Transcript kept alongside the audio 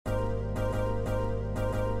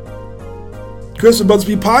Christopher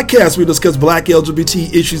Buzbeat Podcast. We discuss Black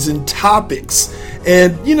LGBT issues and topics.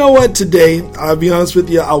 And you know what? Today, I'll be honest with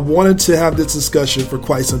you, I wanted to have this discussion for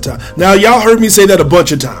quite some time. Now, y'all heard me say that a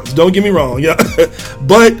bunch of times. Don't get me wrong. Yeah.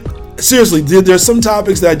 But seriously, there's some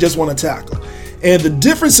topics that I just want to tackle. And the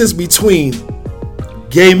differences between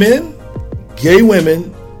gay men, gay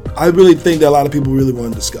women, I really think that a lot of people really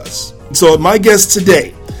want to discuss. So my guest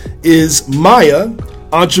today is Maya,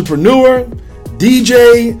 entrepreneur,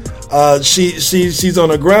 DJ. She's on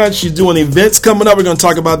the grind. She's doing events coming up. We're going to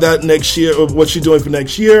talk about that next year, or what she's doing for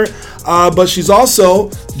next year. But she's also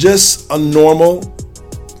just a normal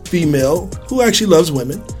female who actually loves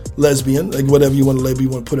women, lesbian, like whatever you want to label, you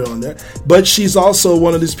want to put it on there. But she's also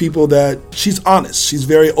one of these people that she's honest. She's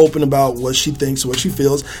very open about what she thinks, what she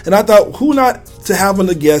feels. And I thought, who not to have on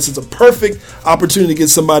the guest? It's a perfect opportunity to get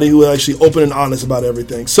somebody who is actually open and honest about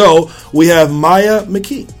everything. So we have Maya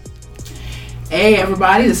McKee. Hey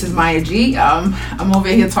everybody, this is Maya G. I'm over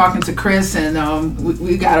here talking to Chris, and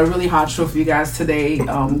we got a really hot show for you guys today,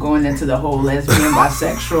 going into the whole lesbian,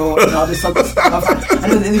 bisexual, and all this other stuff.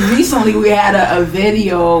 And recently we had a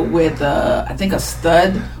video with, I think, a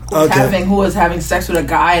stud who was having sex with a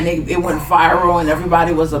guy, and it went viral, and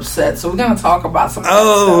everybody was upset. So we're going to talk about some of that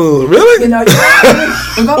stuff. Oh, really? You know, we're going to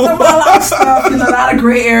talk about a lot of stuff, a lot of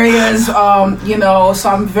gray areas, so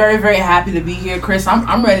I'm very, very happy to be here, Chris.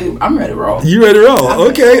 I'm ready to roll. You ready to roll?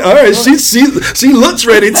 Okay, all right. She looks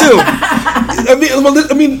ready, too.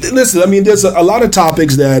 Listen, there's a lot of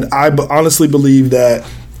topics that I honestly believe that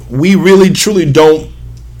we really, truly don't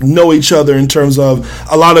know each other in terms of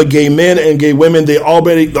a lot of gay men and gay women. A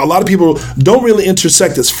lot of people don't really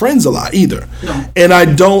intersect as friends a lot either. No. And I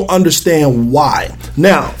don't understand why.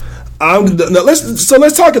 Now,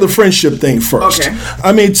 let's talk of the friendship thing first.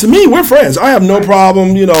 Okay. To me, we're friends. I have no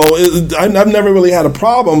problem. I've never really had a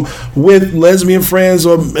problem with lesbian friends,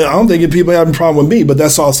 or I don't think people have a problem with me. But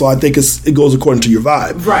that's also, I think, it goes according to your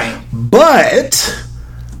vibe. Right. But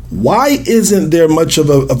why isn't there much of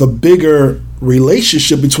a bigger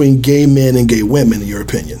relationship between gay men and gay women, in your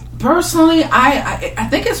opinion? Personally, I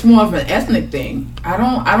think it's more of an ethnic thing. I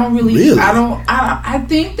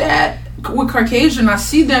think that with Caucasian, I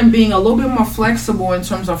see them being a little bit more flexible in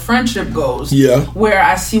terms of friendship goes. Yeah. Where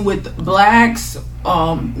I see with blacks,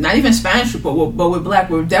 not even Spanish people, but with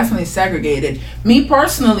black, we're definitely segregated. Me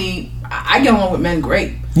personally, I get along with men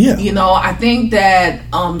great. Yeah. I think that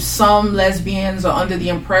some lesbians are under the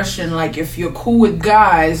impression, like, if you're cool with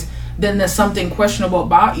guys, then there's something questionable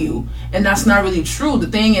about you. And that's not really true. The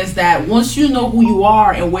thing is that once you know who you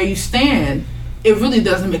are and where you stand, it really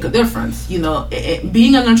doesn't make a difference.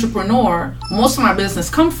 Being an entrepreneur, most of my business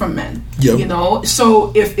comes from men. Yep.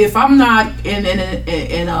 So if I'm not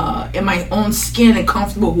in my own skin and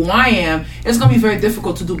comfortable who I am, it's going to be very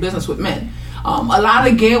difficult to do business with men. A lot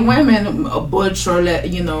of gay women, butch or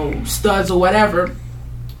studs or whatever,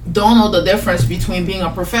 don't know the difference between being a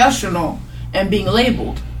professional and being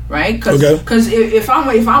labeled. Right? Because if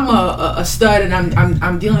I'm a stud and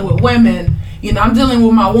I'm dealing with women, I'm dealing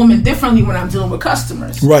with my woman differently when I'm dealing with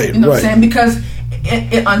customers. Right. What I'm saying? Because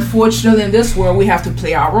unfortunately in this world we have to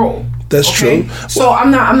play our role. That's true. So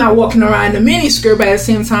I'm not walking around in a mini skirt, but at the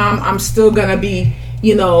same time I'm still gonna be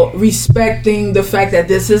respecting the fact that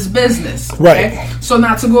this is business. Okay? Right. So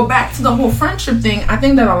now to go back to the whole friendship thing, I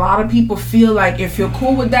think that a lot of people feel like if you're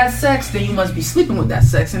cool with that sex, then you must be sleeping with that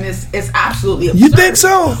sex, and it's absolutely absurd. You think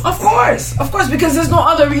so? Of course, because there's no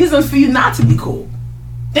other reason for you not to be cool.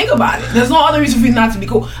 Think about it. There's no other reason for you not to be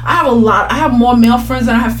cool. I have more male friends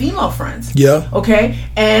than I have female friends. Yeah. Okay?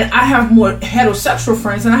 And I have more heterosexual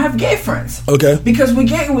friends than I have gay friends. Okay. Because with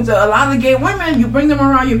a lot of the gay women, you bring them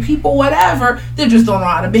around your people, whatever, they just don't know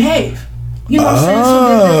how to behave. You know what I'm saying?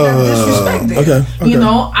 So there's disrespect there. Okay.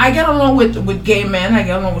 I get along with gay men. I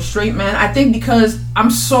get along with straight men. I think because I'm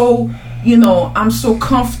so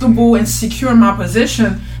comfortable and secure in my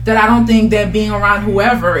position that I don't think that being around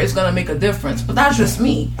whoever is going to make a difference. But that's just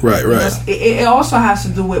me. Right. It also has to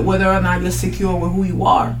do with whether or not you're secure with who you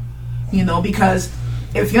are. Because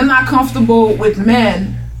if you're not comfortable with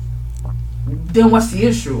men, then what's the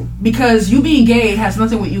issue? Because you being gay has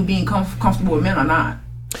nothing with you being comfortable with men or not.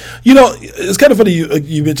 It's kind of funny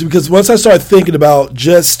you mentioned, because once I started thinking about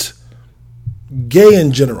just gay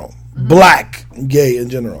in general, black gay in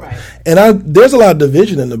general. Right. And there's a lot of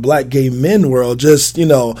division in the black gay men world. Just, we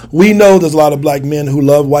know there's a lot of black men who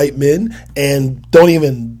love white men and don't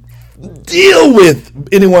even deal with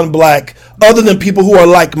anyone black other than people who are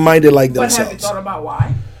like-minded like themselves. But have you thought about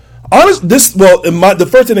why? The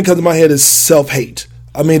first thing that comes to my head is self-hate.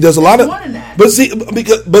 There's a lot of, but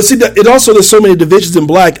it also, there's so many divisions in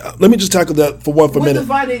black. Let me just tackle that for one minute.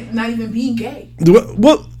 What divided not even being gay?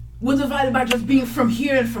 Well, We're divided by just being from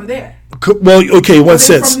here and from there. Well, okay, one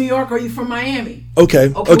sense. From New York or you from Miami?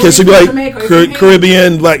 Okay. So you like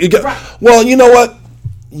Caribbean, like right. Well, you know what?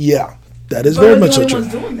 Yeah, that is very much true.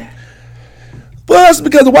 Doing that. Well, that's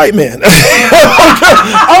because of white man.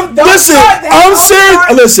 I'm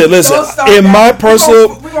serious. Listen. In my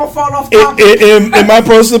personal, we're gonna fall off in my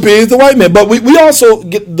personal opinion, it's the white man. But we also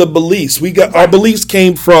get the beliefs. Our beliefs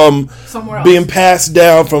came from being passed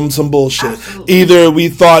down from some bullshit. Absolutely. Either we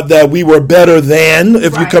thought that we were better than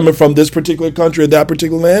if you're coming from this particular country or that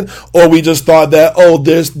particular land, or we just thought that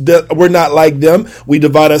we're not like them. We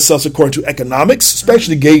divide ourselves according to economics,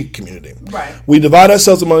 especially the gay community. Right. We divide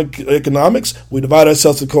ourselves among economics. We divide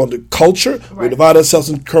ourselves according to culture. Right. We divide ourselves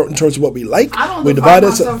in terms of what we like. I don't divide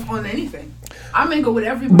myself on anything. I mingle with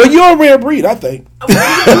everybody. But you're a rare breed, I think.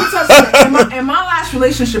 In my last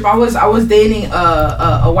relationship, I was dating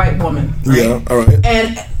a white woman. Right? Yeah, all right.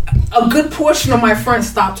 And a good portion of my friends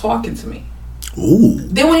stopped talking to me. Ooh.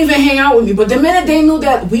 They wouldn't even hang out with me. But the minute they knew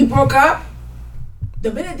that we broke up,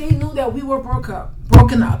 the minute they knew that we were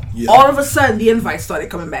broken up, all of a sudden the invites started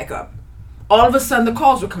coming back up. All of a sudden the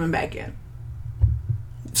calls were coming back in.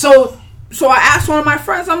 So I asked one of my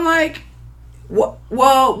friends, I'm like, what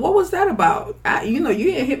was that about? You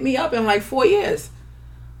didn't hit me up in like 4 years.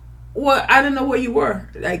 Well, I didn't know where you were.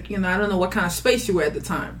 Like, I don't know what kind of space you were at the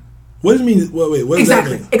time. What does it mean? Wait, what does that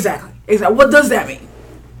mean? Exactly. What does that mean?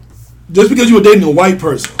 Just because you were dating a white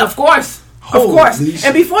person? Of course.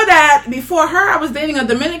 And before her, I was dating a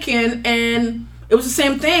Dominican, and it was the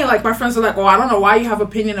same thing. Like, my friends are like, I don't know why you have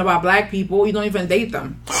opinion about black people. You don't even date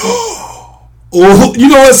them. Oh, you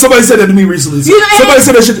know what? Somebody said that to me recently. Somebody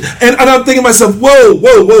said that shit, and I'm thinking to myself,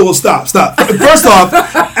 whoa, stop. First off,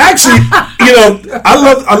 actually,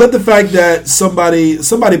 I love the fact that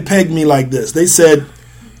somebody pegged me like this. They said,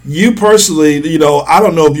 you personally, I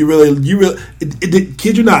don't know if you really,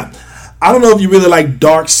 kid you not, I don't know if you really like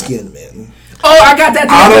dark skinned men. Oh, I got that.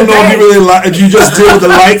 I don't know if you really like, if you just deal with the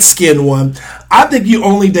light skinned one. I think you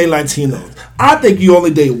only date Latinos. I think you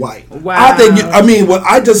only date white. Wow.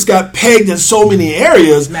 I just got pegged in so many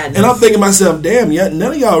areas, Madness. And I'm thinking to myself, damn,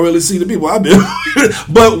 none of y'all really see the people I've been.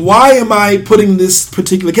 But why am I putting this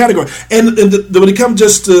particular category? And when it comes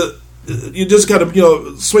just to, you just got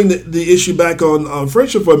to swing the issue back on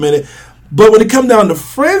friendship for a minute. But when it come down to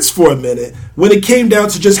friends for a minute, when it came down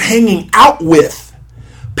to just hanging out with,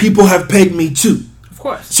 people have pegged me too. Of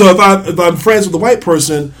course. So if I'm friends with a white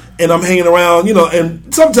person and I'm hanging around,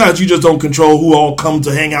 and sometimes you just don't control who all come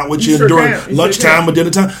to hang out with you during lunchtime or dinner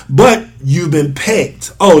time, but you've been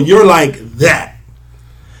pegged. Oh, you're like that.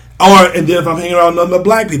 And then if I'm hanging around other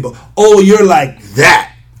black people, oh, you're like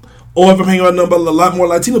that. Or if I'm hanging around a lot more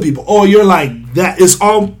Latino people, oh, you're like that. It's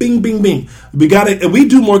all bing, bing, bing. And we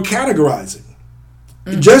do more categorizing.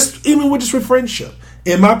 Even with friendship.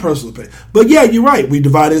 In my personal opinion. But yeah, you're right. We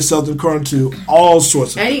divide ourselves according to all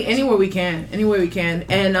sorts of things. Anywhere we can.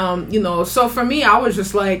 And, so for me, I was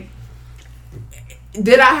just like,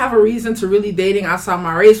 did I have a reason to really dating outside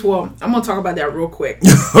my race? Well, I'm going to talk about that real quick.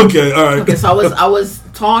 Okay, all right. Okay, so I was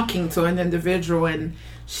talking to an individual, and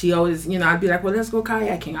she always, I'd be like, well, let's go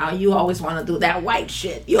kayaking. You always want to do that white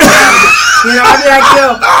shit. I'd be like,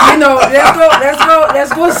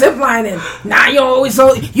 let's go ziplining. Nah,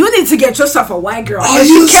 you need to get yourself a white girl. And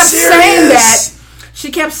she kept saying that. She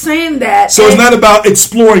kept saying that. So it's not about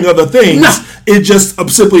exploring other things. No. It's just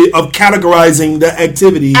simply of categorizing the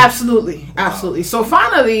activity. Absolutely. So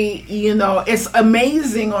finally, it's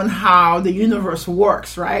amazing on how the universe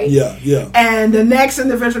works, right? Yeah. And the next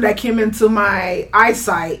individual that came into my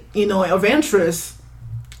eyesight, of interest,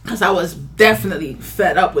 because I was definitely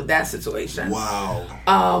fed up with that situation.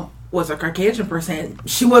 Wow. Was a Caucasian person.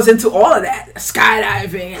 She was into all of that.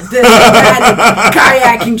 Skydiving and this and that, and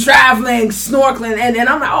kayaking, traveling, snorkeling. And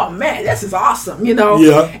I'm like, oh man, this is awesome,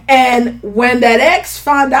 Yeah. And when that ex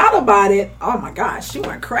found out about it, oh my gosh, she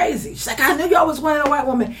went crazy. She's like, I knew you always wanted a white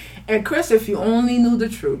woman. And Chris, if you only knew the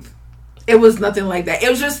truth, it was nothing like that. It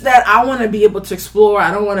was just that I want to be able to explore.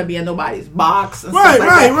 I don't want to be in nobody's box and stuff like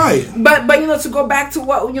that. Right. But to go back to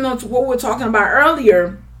what we were talking about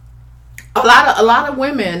earlier, a lot of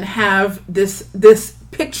women have this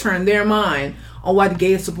picture in their mind on what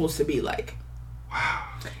gay is supposed to be like. Wow.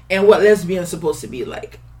 And what lesbian is supposed to be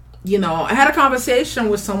like. I had a conversation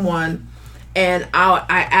with someone, and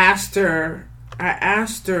I asked her,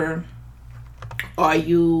 are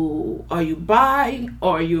you bi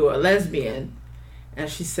or are you a lesbian? And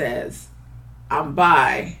she says, I'm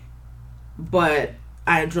bi, but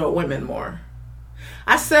I enjoy women more.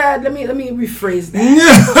 I said, let me rephrase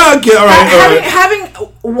that. Okay, all right.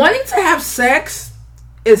 Having wanting to have sex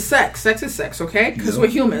is sex. Sex is sex, okay? Because we're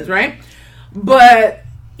humans, right? But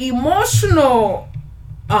emotional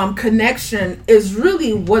connection is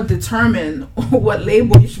really what determine what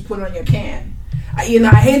label you should put on your can. I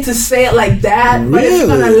hate to say it like that, but if you're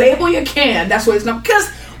gonna label your can, that's what it's gonna. Because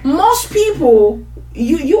most people,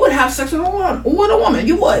 you would have sex with a woman,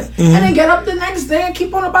 you would, and then get up the next day and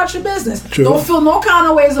keep on about your business. True. Don't feel no kind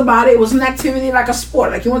of ways about it. It was an activity like a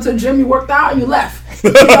sport. Like you went to the gym, you worked out, and you left.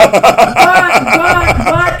 But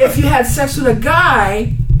if you had sex with a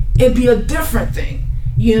guy, it'd be a different thing.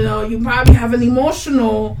 You probably have an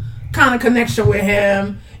emotional kind of connection with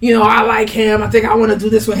him. I like him. I think I want to do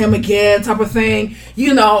this with him again, type of thing.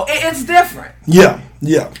 It's different. Yeah.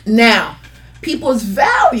 Now, people's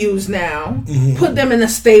values now put them in a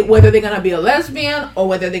state whether they're going to be a lesbian or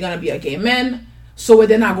whether they're going to be a gay man. So where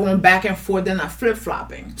they're not going back and forth, they're not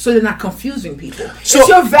flip-flopping. So they're not confusing people. So, it's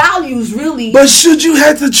your values, really. But should you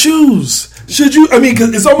have to choose? Should you? I mean,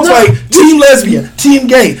 because it's almost like team lesbian, team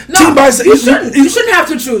gay, team bisexual. You shouldn't have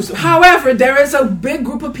to choose. However, there is a big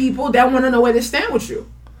group of people that want to know where they stand with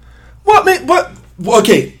you. What?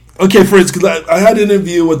 Okay. For instance, I had an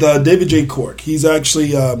interview with David J. Cork. He's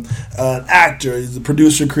actually an actor. He's a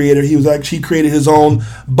producer, creator. He created his own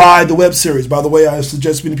By the web series. By the way, I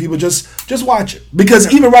suggest many people just watch it,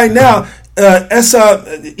 because even right now, Issa.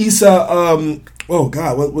 Oh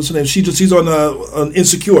God, what's her name? She's on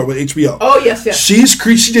Insecure with HBO. Oh yes. She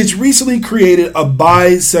just recently created a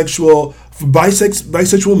bisexual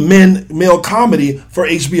male comedy for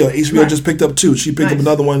HBO. HBO just picked up 2. She picked up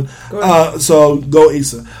another one. So go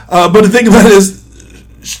Issa. But the thing about it is,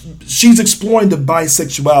 she's exploring the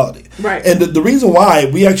bisexuality. Right. And the reason why,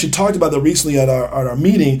 we actually talked about that recently at our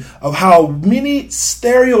meeting, of how many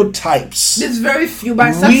stereotypes. There's very few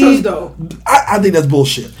bisexuals, though. I think that's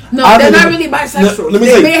bullshit. No, they're not really bisexual.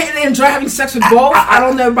 They may enjoy having sex with both. I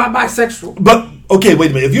don't know about bisexual. But, okay,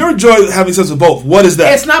 wait a minute. If you enjoy having sex with both, what is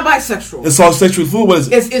that? It's not bisexual. It's all sexual food? What is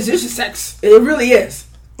it? It's just sex. It really is.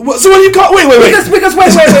 So what do you call? Wait. Because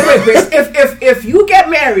wait. If you get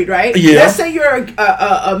married, right? Yeah. Let's say you're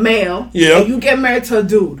a male. Yeah. And you get married to a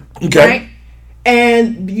dude. Okay. Right.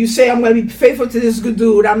 And you say, I'm going to be faithful to this good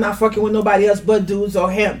dude. I'm not fucking with nobody else but dudes or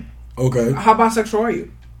him. Okay. How bisexual are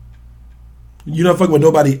you? You're not fucking with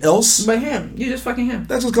nobody else but him. You're just fucking him.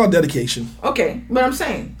 That's what's called dedication. Okay, but I'm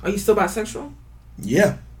saying, are you still bisexual?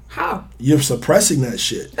 Yeah. How? You're suppressing that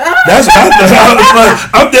shit. That's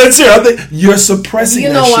I'm dead serious. I think you're suppressing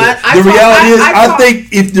that shit. The reality is, I think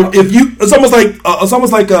if you, it's almost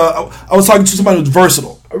like I was talking to somebody who's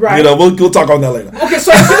versatile. Right. We'll talk on that later. Okay,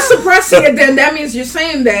 so if you're suppressing it, then that means you're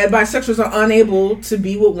saying that bisexuals are unable to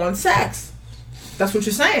be with one sex. That's what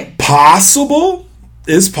you're saying. Possible.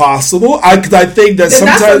 It's possible. I think that then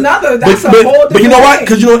sometimes that's a whole different but you know what?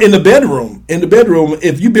 thing. Because in the bedroom,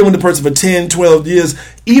 if you've been with the person for 10, 12 years,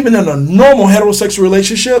 even in a normal heterosexual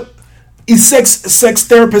relationship, sex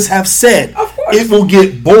therapists have said it will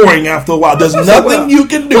get boring after a while. There's nothing you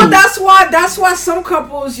can do. Well, that's why some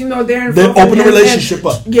couples, they open the relationship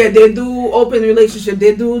up. Yeah, they do open relationship.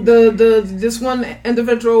 They do this one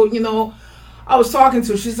individual, I was talking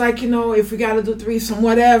to, she's like, if we got to do threesome,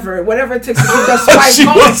 whatever it takes to keep that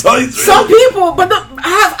spice going. Some people, but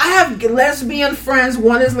I have lesbian friends.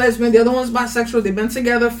 One is lesbian, the other one's bisexual. They've been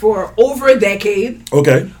together for over a decade.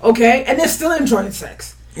 Okay, and they're still enjoying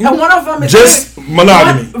sex. And one of them is just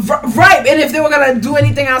monogamy, right? And if they were gonna do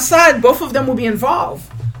anything outside, both of them will be involved.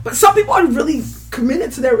 But some people are really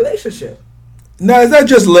committed to their relationship. Now, is that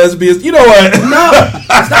just lesbians? You know what? No,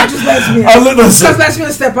 it's not just lesbians. Because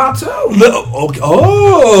lesbians step out too. Okay.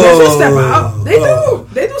 Lesbians step out.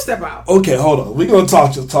 They do step out. Okay, hold on. We're gonna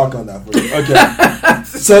talk on that for you. Okay.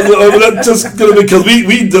 So just because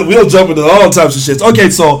we'll jump into all types of shit. Okay,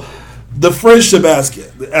 so the friendship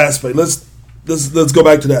aspect. Let's go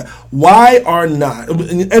back to that. Why are not?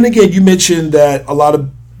 And again, you mentioned that a lot of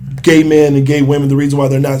gay men and gay women, the reason why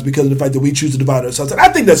they're not is because of the fact that we choose to divide ourselves. And I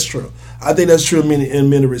think that's true. In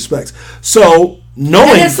many respects. So knowing,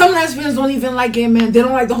 and then some lesbians don't even like gay men. They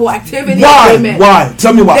don't like the whole activity of gay men. Why?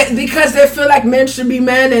 Tell me why. Because they feel like men should be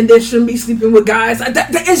men and they shouldn't be sleeping with guys.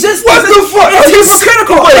 It's just what the fuck? It's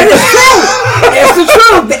hypocritical. It's true. It's the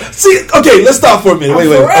truth. See, okay, let's stop for a minute. Wait.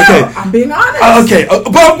 Okay, I'm being honest. Okay,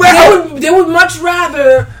 but they would much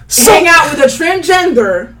rather hang out with a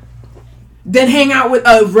transgender than hang out with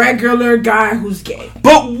a regular guy who's gay.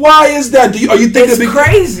 But why is that? Are you thinking it's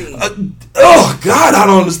crazy? Oh God, I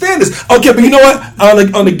don't understand this. Okay, but you know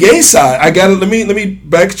what? On the gay side, let me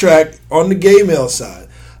backtrack. On the gay male side,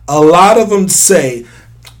 a lot of them say,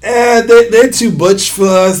 they're too butch for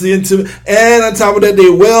us. And on top of that, they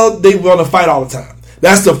want to fight all the time.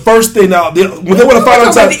 That's the first thing. Now, when they want to fight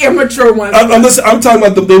on time, the immature ones. I'm talking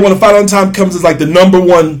about they want to fight on time comes as like the number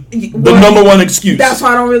one excuse. That's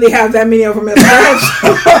why I don't really have that many of them as friends.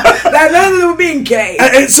 That none of them being gay.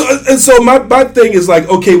 And so my thing is like,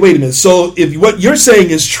 okay, wait a minute. So if what you're saying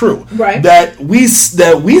is true, right? That we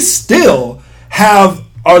still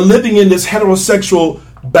are living in this heterosexual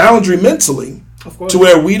boundary mentally. To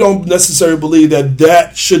where we don't necessarily believe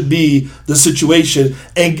that should be the situation,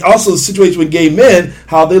 and also the situation with gay men,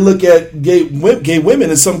 how they look at gay women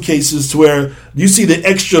in some cases, to where you see the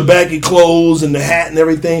extra baggy clothes and the hat and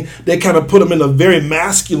everything, they kind of put them in a very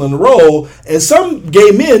masculine role, and some gay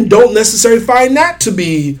men don't necessarily find that to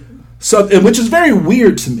be something, which is very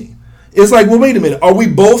weird to me. It's like, well, wait a minute. Are we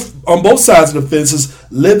both on both sides of the fences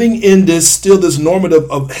living in this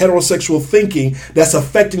normative of heterosexual thinking that's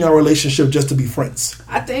affecting our relationship just to be friends?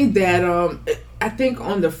 I think that on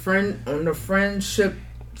the friendship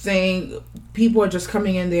thing, people are just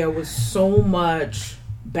coming in there with so much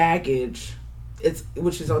baggage,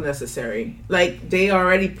 which is unnecessary. Like, they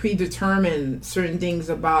already predetermine certain things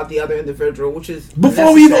about the other individual, which is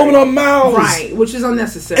before we even open our mouths, right? Which is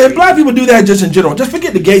unnecessary. And black people do that just in general. Just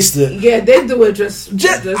forget the gay stuff. Yeah, they do it just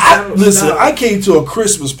listen, I came to a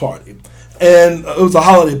Christmas party, and it was a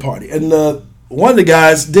holiday party, and one of the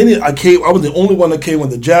guys, I was the only one that came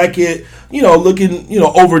with a jacket, looking,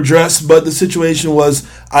 overdressed, but the situation was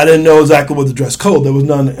I didn't know exactly what the dress code. There was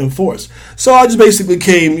none enforced. So I just basically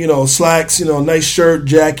came, slacks, nice shirt,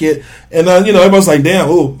 jacket, and everybody's like,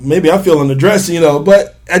 damn, maybe I feel underdressed,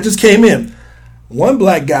 but I just came in. One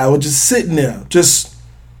black guy was just sitting there, just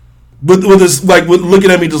with this, like, looking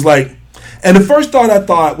at me just like, and the first thought I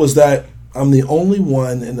thought was that I'm the only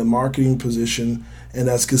one in the marketing position, and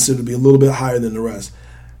that's considered to be a little bit higher than the rest.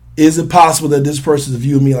 Is it possible that this person is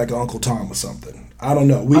viewing me like Uncle Tom or something? I don't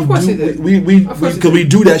know. We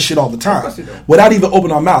do that shit all the time without even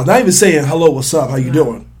opening our mouths, not even saying hello, what's up, how you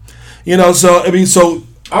doing? So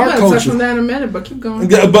our I'm culture. Touch on that in a minute, but keep going.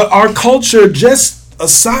 But our culture, just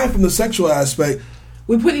aside from the sexual aspect,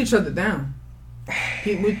 we put each other down.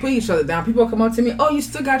 We put each other down. People come up to me, oh, you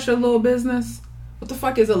still got your little business? What the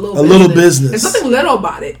fuck is a little business? There's nothing little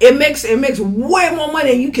about it. It makes way more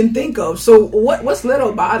money than you can think of. So what's little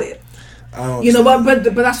about it?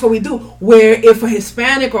 But that's what we do. Where if a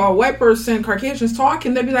Hispanic or a white person, Caucasian's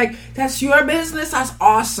talking, they'll be like, "That's your business. That's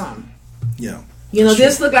awesome." Yeah.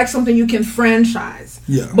 This look like something you can franchise.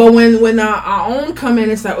 Yeah. But when our own come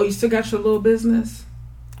in, it's like, "Oh, you still got your little business?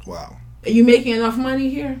 Wow. Are you making enough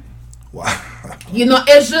money here?" Wow.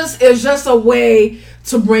 It's just a way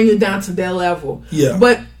to bring you down to their level. Yeah.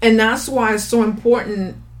 And that's why it's so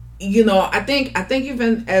important. I think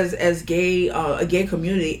even as a gay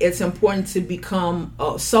community, it's important to become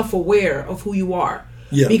self-aware of who you are.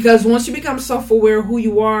 Yeah. Because once you become self-aware of who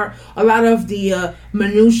you are, a lot of the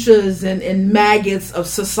minutiae and maggots of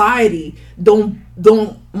society don't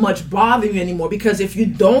much bother you anymore. Because if you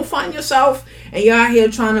don't find yourself and you're out here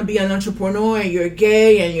trying to be an entrepreneur and you're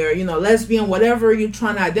gay and you're lesbian, whatever you're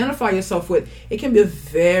trying to identify yourself with, it can be a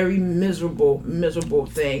very miserable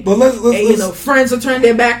thing. But let's friends will turn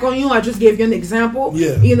their back on you. I just gave you an example.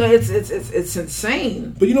 Yeah. It's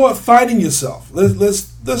insane. But you know what? Finding yourself.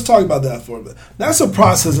 Let's talk about that for a bit. That's a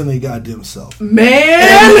process in a goddamn self.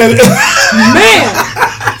 Man.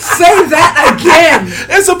 Say that again.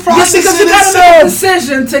 It's a process because in you gotta itself. make a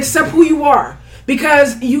decision to accept who you are.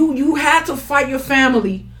 Because you had to fight your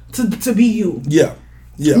family to be you. Yeah.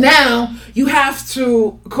 Yeah. Now you have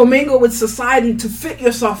to commingle with society to fit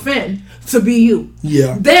yourself in to be you.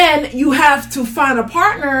 Yeah. Then you have to find a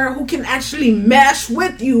partner who can actually mesh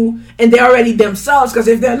with you, and they're already themselves. Because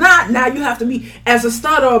if they're not, now you have to be, as a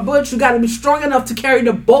stud or a butch, you got to be strong enough to carry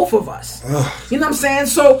the both of us. Ugh. You know what I'm saying?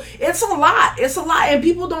 So it's a lot. It's a lot, and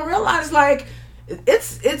people don't realize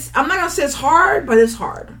it's. I'm not gonna say it's hard, but it's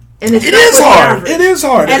hard. And it is hard. It is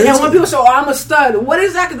hard. And when people say, "Oh, I'm a stud," what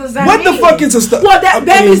exactly does that mean? What the fuck is a stud? Well, that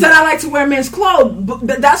means that I like to wear men's clothes.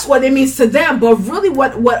 That's what it means to them. But really,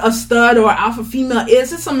 what a stud or alpha female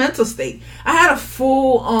is, it's a mental state. I had a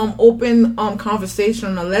full open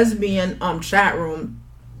conversation in a lesbian chat room,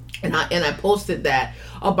 and I posted that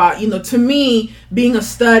about, to me, being a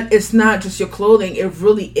stud is not just your clothing. It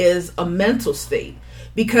really is a mental state,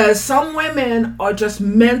 because some women are just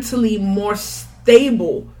mentally more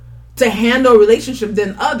stable to handle a relationship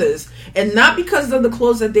than others, and not because of the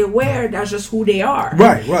clothes that they wear. That's just who they are.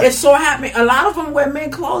 Right. It's so happening. A lot of them wear men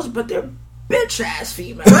clothes, but they're bitch ass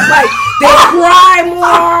females. Like, they cry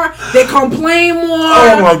more, they complain more.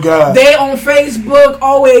 Oh my god! They on Facebook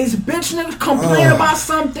always bitch niggas complain about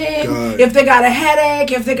something. God. If they got a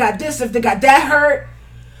headache, if they got this, if they got that hurt.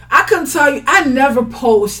 I couldn't tell you. I never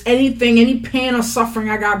post anything, any pain or suffering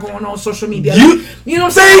I got going on social media. You know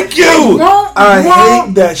what I'm thank saying? you. I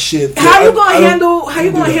hate that shit. How you gonna handle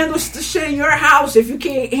the shit in your house if you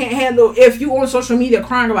can't handle if you on social media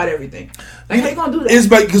crying about everything? Like, how you gonna do that? It's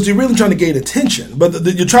because you're really trying to gain attention, but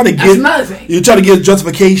you're trying to get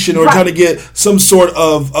justification or trying to get some sort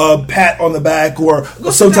of pat on the back or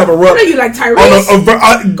some type of rub. What are you, like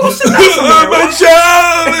Tyrese? Go sit down somewhere.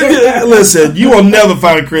 Listen, you will never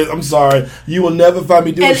find Chris. I'm sorry, you will never find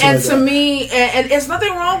me doing shit and like to that. me, and it's nothing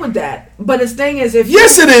wrong with that. But the thing is, if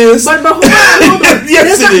yes, it is. But hold on.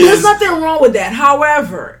 Yes, there's nothing wrong with that.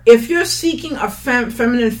 However, if you're seeking a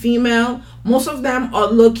feminine female, most of them are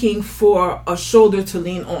looking for a shoulder to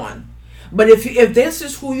lean on. But if this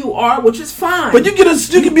is who you are, which is fine. But you can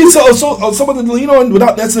be someone to lean on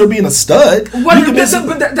without necessarily being a stud. But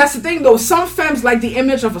that's the thing, though. Some femmes like the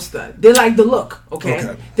image of a stud. They like the look.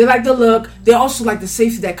 Okay. They like the look. They also like the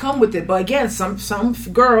safety that come with it. But again, some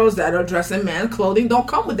girls that are dressed in man's clothing don't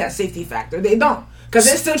come with that safety factor. They don't, because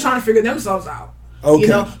they're still trying to figure themselves out. Okay. You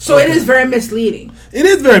know, so it is very misleading. It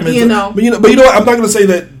is very misleading. But you know what? I'm not going to say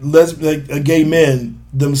that gay men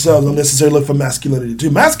themselves don't necessarily look for masculinity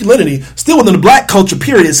too. Masculinity, still within the black culture,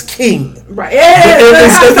 period, is king. Right.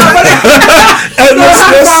 Let's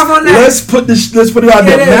put it out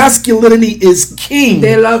there. Masculinity is king.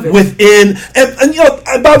 They love it within, and you know.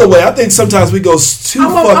 And by the way, I think sometimes we go too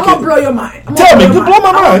fucking. I'm gonna blow your mind. Tell me, blow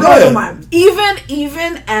my mind.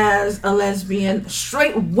 Even as a lesbian,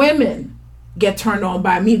 straight women get turned on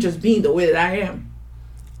by me just being the way that I am.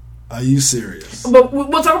 Are you serious? But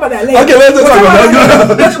we'll talk about that later. Okay, let's talk about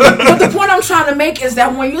that. But the point I'm trying to make is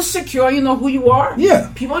that when you're secure, you know who you are. Yeah,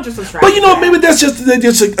 people are just attracted. But you know, maybe they're just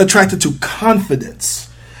attracted to confidence.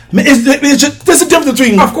 There's a difference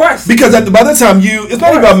between, of course, because by the time it's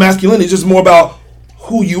not about masculinity; it's just more about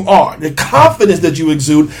who you are. The confidence that you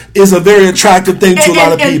exude is a very attractive thing to a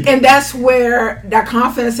lot of people, and that's where that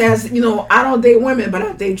confidence has. You know, I don't date women, but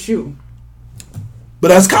I date you. But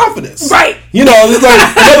that's confidence. Right. You know, it's like, in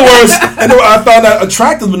other words, I found that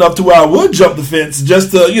attractive enough to where I would jump the fence just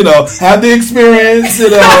to, have the experience.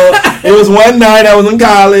 It was one night, I was in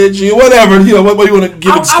college, whatever. What do you want to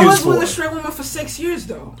give excuse for? I was with a straight woman for 6 years,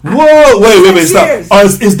 though. Whoa, wait, stop.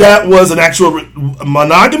 Is that was an actual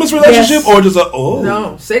monogamous relationship, or just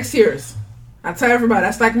No, 6 years. I tell everybody,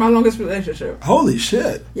 that's like my longest relationship. Holy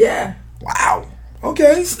shit. Yeah. Wow.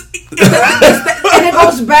 Okay. And it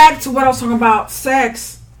goes back to what I was talking about,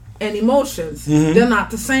 sex and emotions. Mm-hmm. They're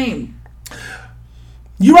not the same.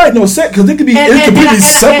 You're right, no, sex, because it could be completely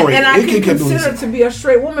separated. And I can consider to be a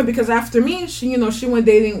straight woman because after me, she went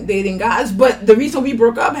dating guys. But the reason we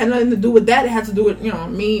broke up had nothing to do with that. It had to do with,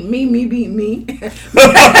 me being me.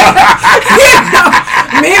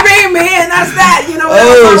 me being me, and that's that.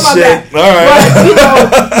 Oh, shit. About that. All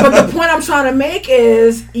right. But the point I'm trying to make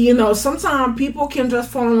is, sometimes people can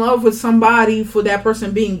just fall in love with somebody for that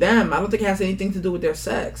person being them. I don't think it has anything to do with their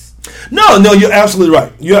sex. No, you're absolutely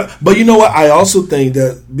right. Yeah, but you know what? I also think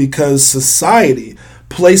that because society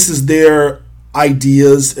places their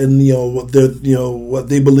ideas and what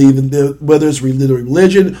they believe in, whether it's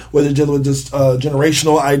religion, whether it's just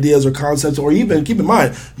generational ideas or concepts, or even keep in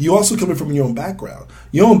mind, you also coming from your own background.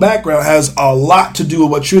 Your own background has a lot to do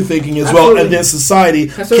with what you're thinking as well, and then society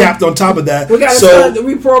capped on top of that. We got to start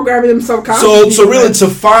reprogramming them subconsciously. So really, to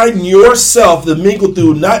find yourself, to mingle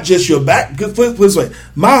through not just your back. Put it this way,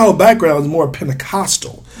 my whole background is more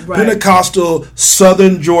Pentecostal. Right. Pentecostal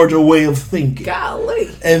Southern Georgia way of thinking. Golly.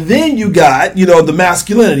 And then you got, the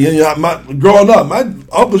masculinity. Growing up, my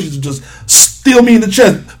uncle used to just steal me in the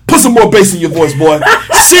chest. Put some more bass in your voice, boy.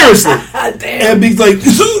 Seriously. Damn. And be like,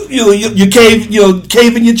 you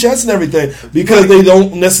cave in your chest and everything because they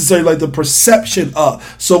don't necessarily like the perception of.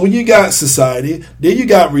 So when you got society, then you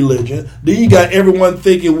got religion, then you got everyone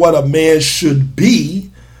thinking what a man should be,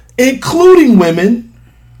 including women.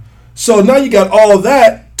 So now you got all of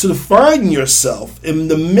that to define yourself. In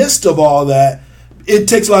the midst of all that, it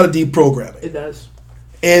takes a lot of deprogramming. It does.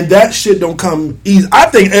 And that shit don't come easy. I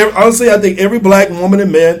think every black woman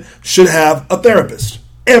and man should have a therapist.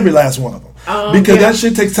 Every last one of them. Because that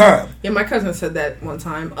shit takes time. Yeah, my cousin said that one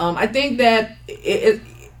time. I think that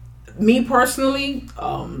me personally,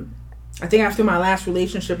 I think after my last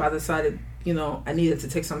relationship, I decided, I needed to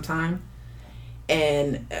take some time.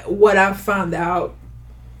 And what I found out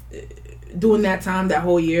during that time, that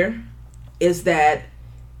whole year, is that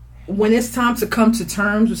when it's time to come to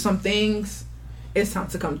terms with some things, it's time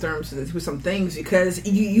to come to terms with some things, because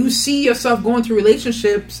you see yourself going through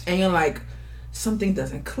relationships and you're like, something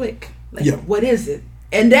doesn't click. Like, what is it?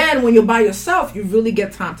 And then when you're by yourself, you really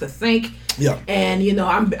get time to think. Yeah. And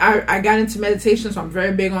I got into meditation, so I'm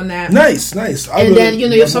very big on that. Nice. And then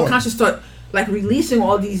your subconscious start like releasing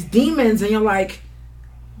all these demons, and you're like,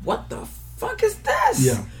 what the fuck is this?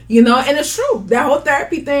 Yeah. And it's true. That whole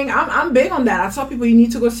therapy thing, I'm big on that. I tell people you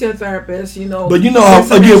need to go see a therapist, But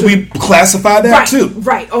how, again, we classify that too.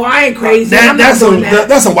 Right. Oh, I ain't crazy. That's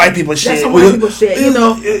some white people shit. That's some white people shit,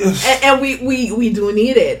 And we do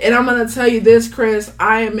need it. And I'm going to tell you this, Chris,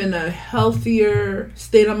 I am in a healthier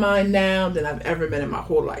state of mind now than I've ever been in my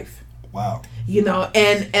whole life. Wow.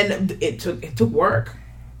 And it took work.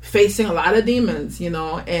 Facing a lot of demons,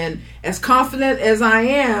 and as confident as I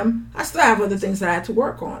am, I still have other things that I had to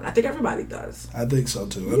work on. I think everybody does. I think so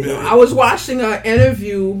too. I was watching an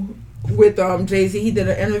interview with Jay-Z. He did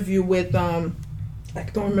an interview with I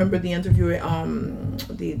don't remember the interviewer.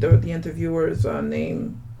 The interviewer's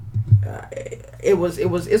name.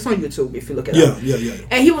 It's on YouTube if you look it up. Yeah.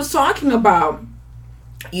 And he was talking about.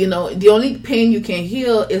 The only pain you can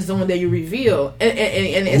heal is the one that you reveal, and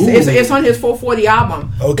it's on his 440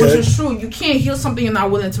 album, okay. Which is true. You can't heal something you're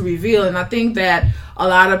not willing to reveal, and I think that a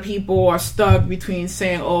lot of people are stuck between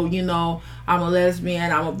saying, "Oh, I'm a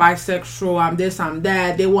lesbian, I'm a bisexual, I'm this, I'm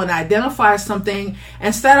that." They want to identify something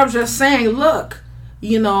instead of just saying, "Look,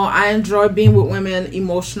 I enjoy being with women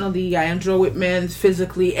emotionally. I enjoy with men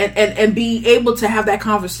physically," and be able to have that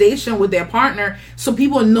conversation with their partner so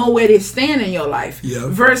people know where they stand in your life. Yeah.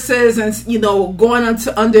 Versus, going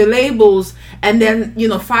under labels, and then,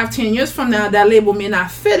 5-10 years from now, that label may not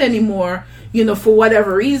fit anymore, for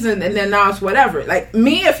whatever reason, and then now it's whatever. Like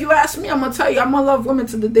me, if you ask me, I'm going to tell you, I'm going to love women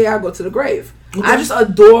to the day I go to the grave. Okay. I just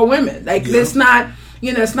adore women. Like, it's not...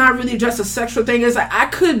 it's not really just a sexual thing. It's like I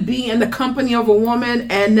could be in the company of a woman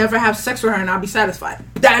and never have sex with her and I'll be satisfied.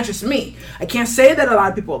 That's just me. I can't say that a lot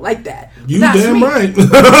of people are like that. You damn right.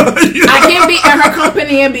 I can be in her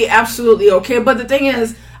company and be absolutely okay. But the thing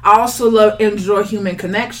is, I also enjoy human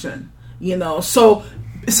connection. So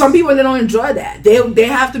some people, they don't enjoy that. They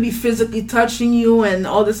have to be physically touching you and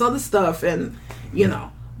all this other stuff. And,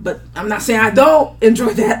 but I'm not saying I don't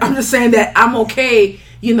enjoy that. I'm just saying that I'm okay.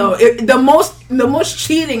 The most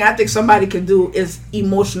cheating I think somebody can do is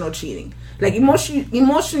emotional cheating. Like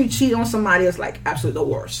emotionally cheat on somebody is like absolutely the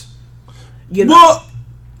worst. Well,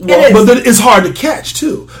 but then it's hard to catch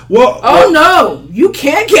too. No, you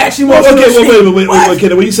can't catch emotional cheating. Wait.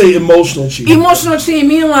 Okay, when you say emotional cheating,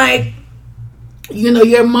 mean like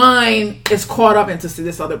your mind is caught up into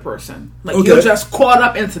this other person. Like you're just caught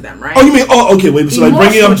up into them, right? Oh, you mean? Oh, okay. Wait. So like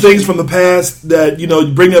bringing up things from the past that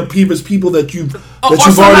bring up people that you've or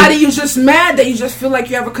somebody you're just mad that you just feel like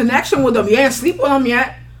you have a connection with them. You ain't sleep with them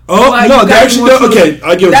yet. Oh no, that actually okay.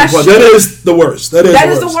 I give it. That is the worst. That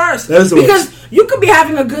is the worst. Because you could be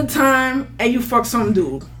having a good time and you fuck some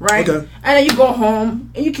dude, right? Okay. And then you go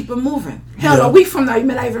home and you keep it moving. Hell, a week from now you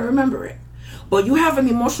may not even remember it. But you have an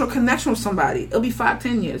emotional connection with somebody. It'll be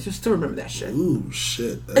 5-10 years. You still remember that shit. Ooh,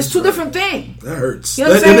 shit. It's two different things. That hurts. You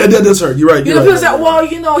know what I'm saying? That does hurt. You're right. People say,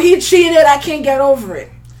 well, he cheated. I can't get over it.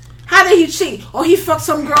 How did he cheat? Oh, he fucked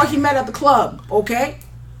some girl he met at the club. Okay.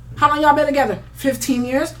 How long y'all been together? 15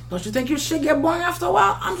 years. Don't you think your shit get boring after a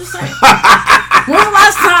while? I'm just saying. When's the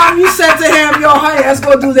last time you said to him, yo, honey, let's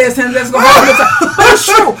go do this and let's go have a good time? But it's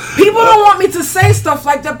true. People don't want me to say stuff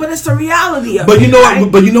like that, but it's the reality of it. But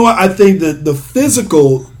you know what? I think that the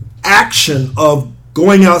physical action of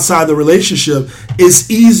going outside the relationship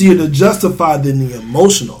is easier to justify than the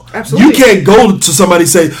emotional. Absolutely. You can't go to somebody and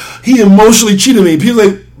say, he emotionally cheated me.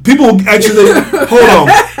 People actually say, hold on.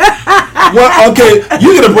 Well, okay,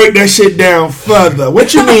 you're gonna break that shit down further.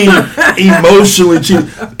 What you mean emotionally cheating?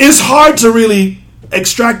 It's hard to really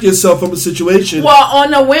extract yourself from a situation. Well,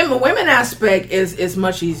 on the women aspect is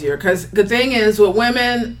much easier because the thing is with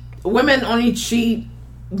women only cheat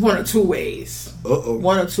one or two ways.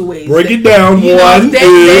 One or two ways. Break it down.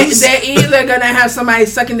 They're either gonna have somebody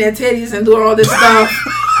sucking their titties and doing all this stuff.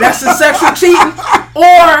 That's the sexual cheating,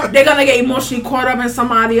 or they're gonna get emotionally caught up in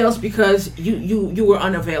somebody else because you were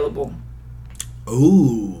unavailable.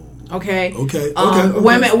 Ooh. Okay. Okay.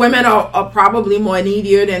 Women are probably more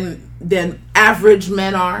needier than average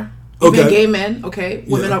men are. Even gay men. Okay.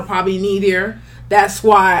 Women are probably needier. That's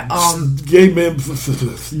why gay men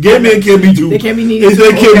can't be too. They can't be needy.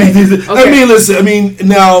 They can't be needy. I mean, listen. I mean,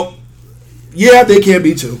 now, yeah, they can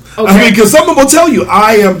be too. Okay. I mean, because someone will tell you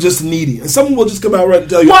I am just needy, and someone will just come out right and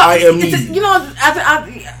tell you I am needy.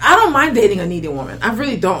 I don't mind dating a needy woman. I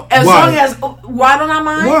really don't. As long as why don't I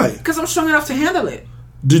mind? Why? Because I'm strong enough to handle it.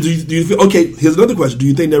 Do you feel okay? Here's another question. Do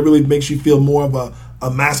you think that really makes you feel more of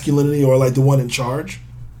a masculinity or like the one in charge?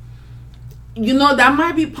 That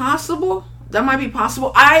might be possible.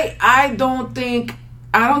 I don't think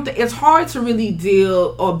I don't think it's hard to really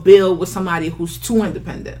deal or build with somebody who's too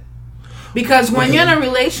independent. Because when you're in a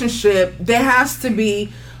relationship, there has to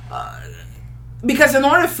be, because in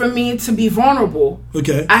order for me to be vulnerable,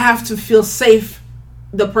 I have to feel safe,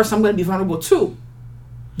 the person I'm going to be vulnerable to.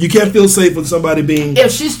 You can't feel safe with somebody being...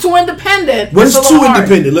 If she's too independent... What's too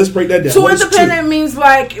independent? Let's break that down. Too independent means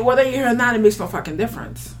like, whether you're here or not, it makes no fucking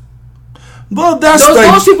difference. Well, that's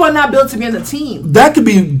those people are not built to be in a team. That could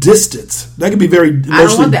be distance. That could be very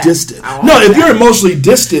emotionally distant. No, if you're emotionally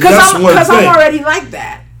distant, that's one thing. Because I'm already like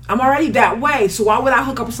that. I'm already that way. So why would I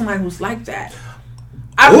hook up with somebody who's like that?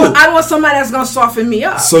 I want somebody that's going to soften me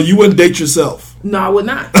up. So you wouldn't date yourself? No, I would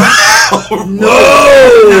not. No,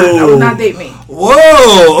 I would not date me.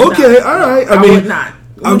 Whoa. Okay. No, all right. I mean, would not.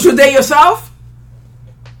 Would you date yourself?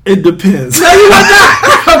 It depends. No, you would not.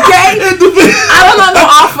 Okay. It depends. I don't know no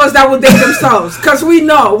offers that would date themselves because we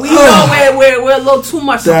know we're a little too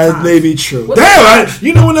much. Sometimes. That may be true. Damn,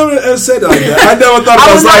 you know, whenever I said that, I never thought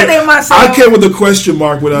about it. I came with a question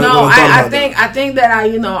mark when I thought about I think that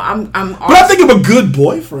I'm. But I think I'm a good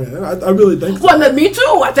boyfriend. I really think. So. Well, me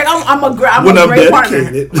too. I think I'm a great dedicated. Partner.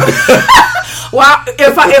 Well,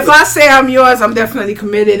 if I say I'm yours, I'm definitely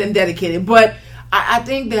committed and dedicated. But I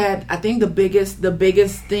think the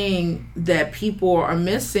biggest thing that people are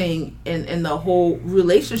missing in the whole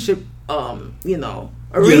relationship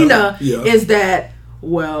arena is that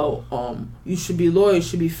you should be loyal, you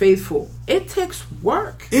should be faithful. It takes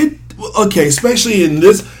work. Especially in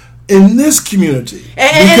this community.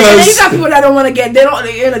 And you got people that don't want to get they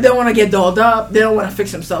don't want to get dolled up, they don't want to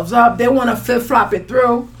fix themselves up, they want to flip flop it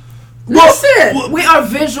through. Listen, we are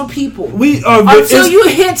visual people. We are until you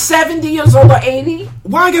hit 70 years old or 80.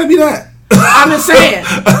 Why I gotta be that? I'm just saying.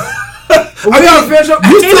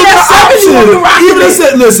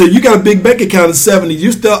 Listen, you got a big bank account at 70.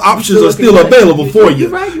 You still options are still available for you.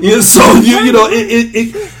 So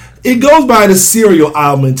it goes by the cereal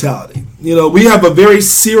aisle mentality. You know, we have a very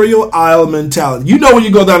cereal aisle mentality. You know, when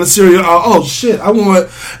you go down the cereal aisle, oh shit, am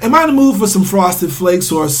I in the mood for some Frosted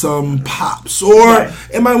Flakes or some Pops? Or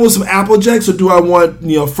am I with some Apple Jacks, or do I want,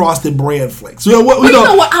 Frosted Bran Flakes? We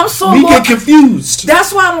get confused.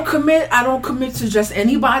 That's why I don't commit to just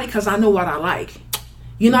anybody, because I know what I like.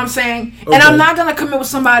 You know what I'm saying? Okay. And I'm not going to commit with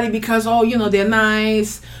somebody because, they're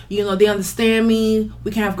nice. They understand me.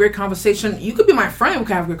 We can have great conversation. You could be my friend. We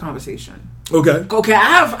can have a good conversation. Okay.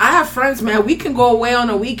 I have friends, man. We can go away on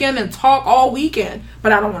a weekend and talk all weekend,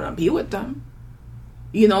 but I don't want to be with them.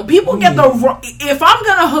 People get the wrong. If I'm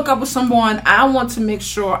going to hook up with someone, I want to make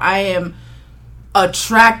sure I am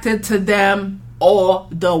attracted to them all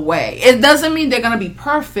the way. It doesn't mean they're going to be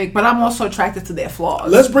perfect, but I'm also attracted to their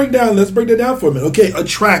flaws. Let's break that down for a minute. Okay,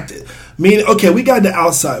 attracted. Meaning, we got the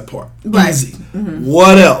outside part. Right. Easy. Mm-hmm.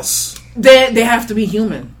 What else? They have to be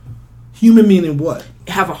human. Human meaning what?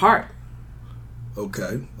 Have a heart.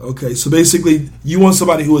 Okay. So basically, you want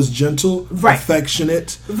somebody who is gentle,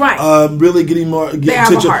 affectionate, really getting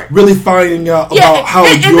attention, really finding out about how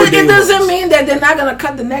your day It doesn't mean that they're not going to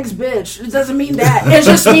cut the next bitch. It doesn't mean that. It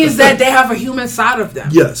just means that they have a human side of them.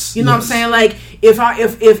 Yes. You know what I'm saying? Like,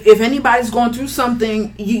 if anybody's going through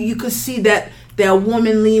something, you could see that their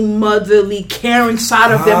womanly, motherly, caring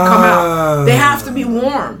side of them come out. They have to be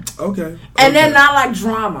warm. Okay. And they're not like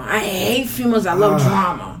drama. I hate females that love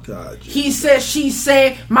drama. God. He said, she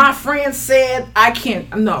said, my friend said, I can't.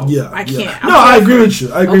 No, I can't. Yeah. No, I agree with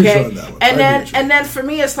you. I agree with you on that one. And then for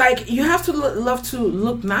me, it's like, you have to love to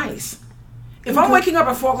look nice. If I'm waking up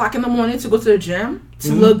at 4 o'clock in the morning to go to the gym,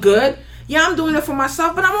 to look good, I'm doing it for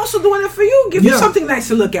myself, but I'm also doing it for you. Give you something nice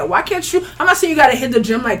to look at. Why can't you? I'm not saying you got to hit the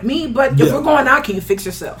gym like me, but if we're going out, can you fix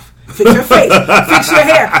yourself? Fix your face. Fix your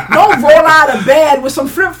hair. Don't roll out of bed with some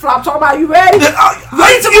flip-flops. Talk about, you ready?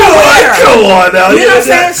 Ready to go here. Come on now. You know what I'm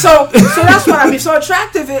saying? So that's what I mean. So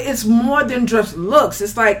attractive, it's more than just looks.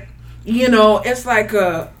 It's like, it's like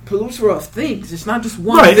a plethora of things. It's not just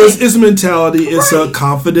one thing. It's mentality. Right. It's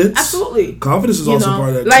confidence. Absolutely. Confidence is also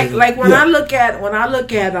part of that too. Like when I look at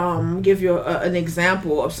give you an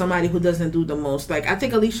example of somebody who doesn't do the most. Like, I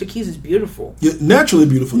think Alicia Keys is beautiful. Yeah, naturally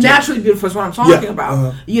beautiful. Naturally beautiful is what I'm talking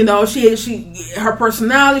about. She her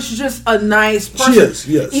personality. She's just a nice person. She is.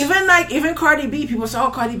 Yes. Even Cardi B. People say, "Oh,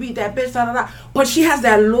 Cardi B, that bitch." Da da da. But she has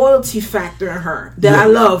that loyalty factor in her that I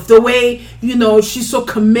love. The way she's so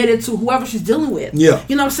committed to whoever she's dealing with. Yeah.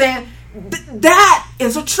 You know what I'm saying? That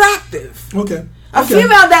is attractive. Okay. A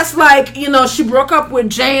female that's like, she broke up with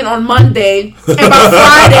Jane on Monday, and by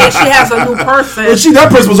Friday she has a new person. Well, that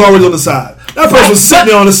person was always on the side. That person was sitting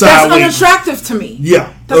there on the side. That's unattractive to me.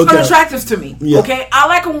 Yeah. That's unattractive to me. Yeah. Okay? I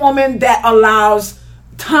like a woman that allows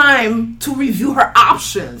time to review her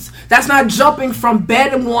options. That's not jumping from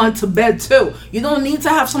bed 1 to bed 2. You don't need to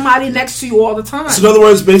have somebody next to you all the time. So in other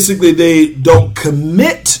words, basically they don't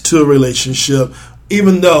commit to a relationship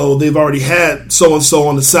even though they've already had so-and-so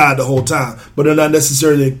on the side the whole time, but they're not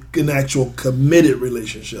necessarily an actual committed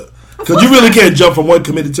relationship. Because you really can't jump from one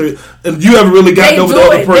committed to, and you haven't really gotten over the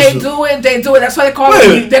other person. They do it. That's why they call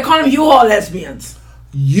them U-Haul lesbians.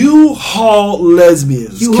 U-Haul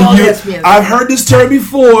lesbians. U-Haul lesbians. I've heard this term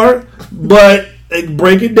before, but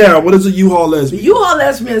break it down. What is a U-Haul lesbian? U-Haul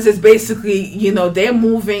lesbians is basically, they're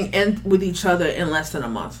moving in with each other in less than a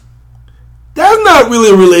month. That's not really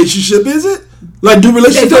a relationship, is it? Like, do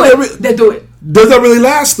relationships... They do it. Does that really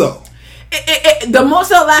last, though? The most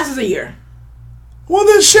that'll last is a year. Well,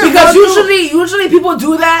 then shit. Because usually people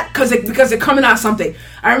do that because they're coming out something.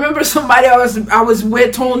 I remember somebody I was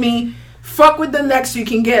with told me, fuck with the next so you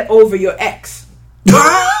can get over your ex.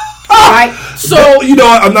 Right? So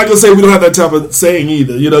I'm not gonna say we don't have that type of saying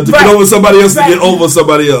either. To get over somebody else to get over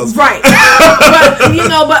somebody else. Right.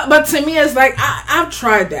 but to me it's like I've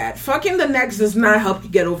tried that. Fucking the next does not help you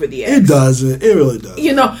get over the ex. It doesn't. It really doesn't.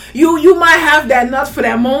 You might have that nut for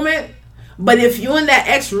that moment, but if you and that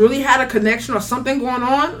ex really had a connection or something going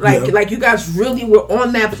on, like you guys really were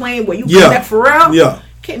on that plane where you connect for real. Yeah.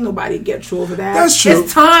 Can't nobody get you over that. That's true.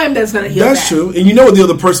 It's time that's going to heal That's true. And what the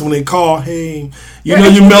other person, when they call, hey, you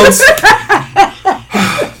melt.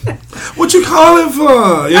 What you calling for?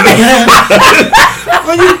 I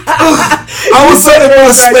was saying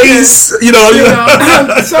my space,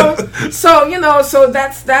 So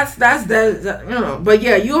that's But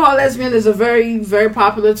yeah, U-Haul lesbian is a very, very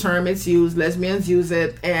popular term. It's used. Lesbians use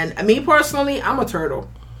it. And me personally, I'm a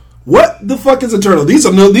turtle. What the fuck is a turtle? These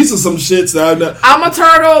are some shits that I'm a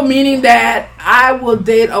turtle, meaning that I will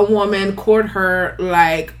date a woman, court her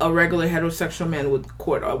like a regular heterosexual man would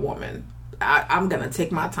court a woman. I'm going to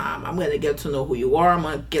take my time. I'm going to get to know who you are. I'm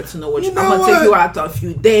going to get to know what I'm going to take you out to a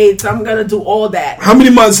few dates. I'm going to do all that. How many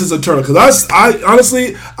months is a turtle? Because I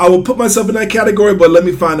honestly, I will put myself in that category, but let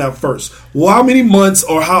me find out first. Well, how many months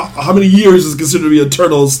or how many years is considered to be a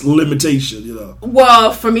turtle's limitation,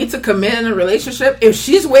 Well, for me to commit in a relationship, if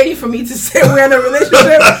she's waiting for me to say we're in a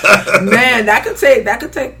relationship, man, that could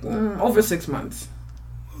take over 6 months.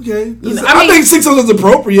 Okay. I think 6 months is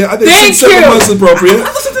appropriate. I think 7 months is appropriate. I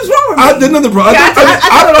thought something's wrong with me. There's nothing wrong. In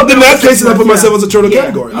that case, I put myself as a turtle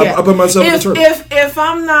category. I put myself as a turtle. If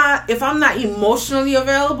I'm not emotionally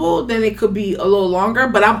available, then it could be a little longer.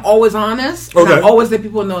 But I'm always honest. Okay. And I always let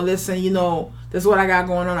people know, listen, this is what I got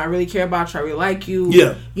going on. I really care about you. I really like you.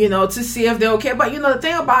 Yeah. To see if they're okay. But the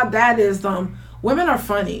thing about that is, women are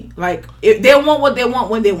funny. Like, if they want what they want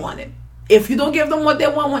when they want it. If you don't give them what they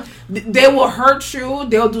want, they will hurt you.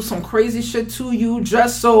 They'll do some crazy shit to you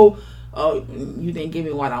just so. Oh, you didn't give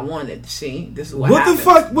me what I wanted. See, this is what happens.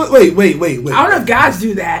 What the fuck? Wait. I don't know if guys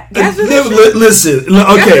do that. Guys do that listen,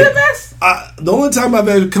 okay. The only time I've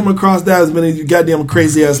ever come across that has been a goddamn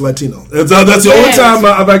crazy ass Latino. That's the only time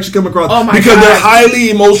I've actually come across. Oh my because God. They're highly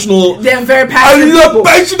emotional. They're very passionate.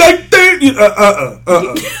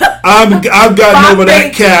 I've gotten over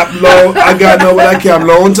that cap long. I got over that cap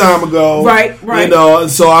long time ago. Right.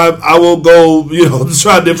 And so I will go.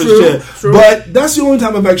 Try different shit. True. But that's the only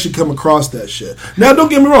time I've actually come across that shit. Now, don't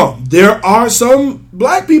get me wrong. There are some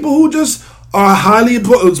black people who just are highly,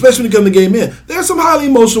 especially when it comes to gay men. There are some highly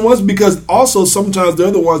emotional ones because also sometimes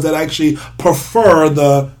they're the ones that actually prefer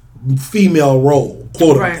the female role,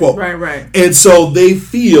 quote unquote. Right. And so they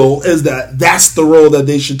feel as that's the role that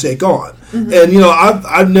they should take on. Mm-hmm. And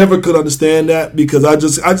I never could understand that because I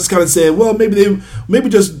just kind of said, well, maybe they're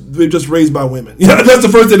just raised by women. That's the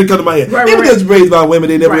first thing that comes to my head. Maybe they're just raised by women.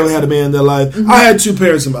 They never really had a man in their life. Mm-hmm. I had 2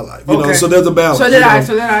 parents in my life. So there's a balance. So did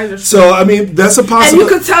I. So I mean, that's a possibility.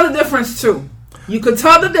 And you could tell the difference too. You could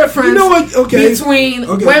tell the difference between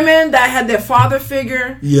women that had their father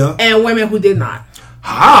figure and women who did not.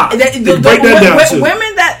 Break that down too.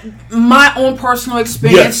 Women that, my own personal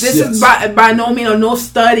experience, this is by no means, or no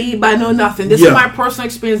study, by no nothing. This is my personal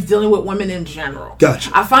experience dealing with women in general. Gotcha.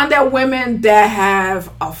 I find that women that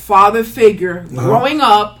have a father figure growing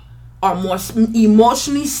up are more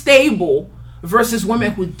emotionally stable versus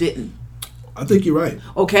women who didn't. I think you're right.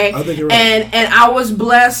 Okay? I think you're right. And I was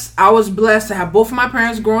blessed to have both of my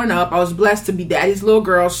parents growing up. I was blessed to be daddy's little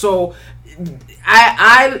girl. So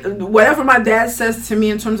I whatever my dad says to me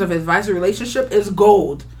in terms of advice or relationship is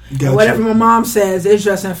gold. Gotcha. And whatever my mom says is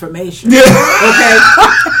just information. Yeah. Okay?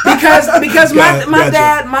 Because my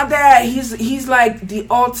dad, he's like the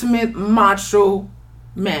ultimate macho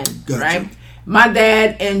man, right? My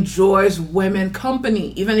dad enjoys women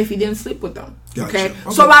company, even if he didn't sleep with them. Gotcha. Okay?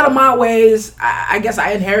 So a lot of my ways, I guess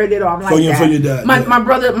I inherited, or I'm like that. From your dad. My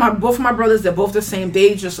brother, both of my brothers, they're both the same.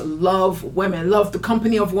 They just love women, love the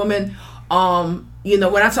company of women. You know,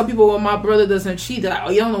 when I tell people, well, my brother doesn't cheat, they're like,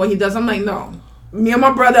 oh, you don't know what he does. I'm like, no. Me and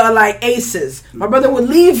my brother are like aces. My brother would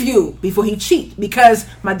leave you before he cheat because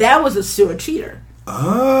my dad was a serial cheater.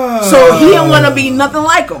 So he didn't want to be nothing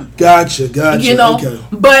like him. Gotcha. You know, okay.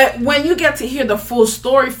 But when you get to hear the full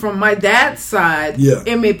story from my dad's side, yeah,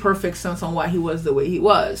 it made perfect sense on why he was the way he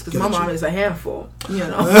was. Because gotcha. my mom is a handful, you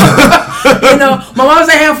know. My mom's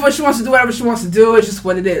a handful. She wants to do whatever she wants to do. It's just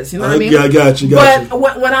what it is. You know what I mean? Yeah, I got you. But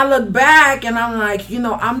when I look back and I'm like, you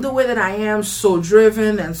know, I'm the way that I am, so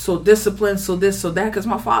driven and so disciplined, so this, so that, because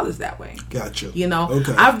my father's that way. Gotcha. You know,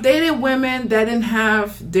 okay. I've dated women that didn't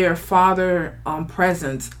have their father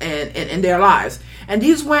presence in their lives, and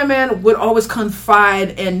these women would always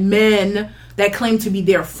confide in men that claim to be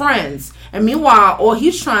their friends, and meanwhile all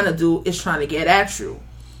he's trying to do is trying to get at you.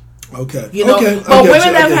 Okay. You know, okay. But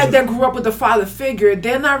women that grew up with a father figure,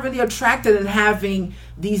 they're not really attracted in having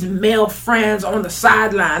these male friends on the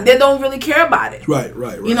sideline. They don't really care about it. Right. You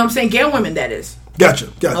know what I'm saying? Gay women, that is.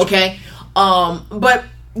 Gotcha. Okay. But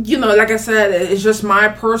you know, like I said, it's just my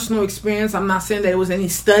personal experience. I'm not saying that it was any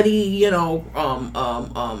study, you know,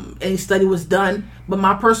 any study was done. But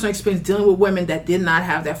my personal experience dealing with women that did not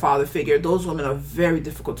have that father figure, those women are very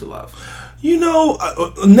difficult to love. You know,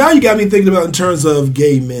 now you got me thinking about in terms of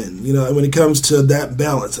gay men, you know, when it comes to that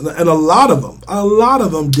balance. And a lot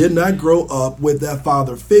of them did not grow up with that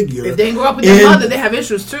father figure. If they didn't grow up with their mother, they have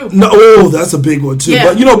issues too. No, that's a big one too. Yeah.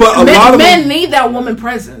 But, you know, but a lot of men need that woman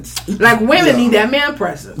presence. Like women need that man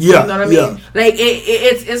presence. Yeah. You know what I mean? Like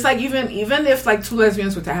it's like even if like two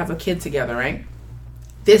lesbians were to have a kid together, right?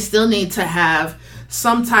 They still need to have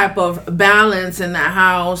some type of balance in that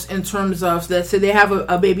house in terms of, let's say they have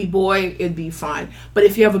a baby boy, it'd be fine. But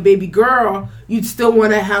if you have a baby girl, you'd still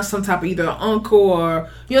want to have some type of either an uncle or,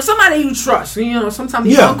 you know, somebody you trust. You know, sometimes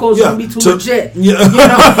these uncles don't be too legit. Yeah. You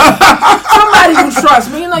know, somebody you trust.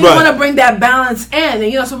 But, you know, you want to bring that balance in.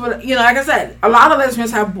 And, you know, like I said, a lot of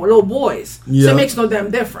lesbians have little boys. So it makes no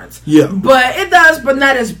damn difference. Yeah. But it does, but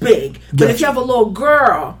not as big. But if you have a little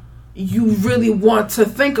girl, you really want to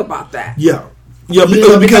think about that. Yeah,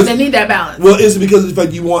 because they need that balance. Well, it's because in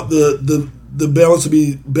fact you want the balance to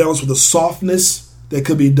be balanced with a softness that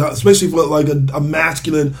could be done, especially for like a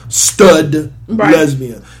masculine stud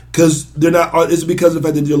lesbian. Because they're not. Is it because of the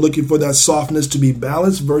fact that you're looking for that softness to be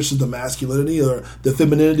balanced versus the masculinity or the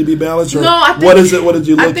femininity to be balanced? Or no, I think, what is it? What did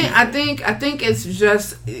you look? I think it's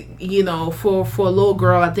just, you know, for a little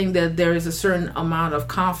girl, I think that there is a certain amount of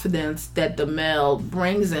confidence that the male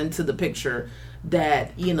brings into the picture.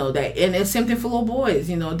 That, you know, that, and it's same thing for little boys.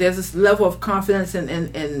 You know, there's this level of confidence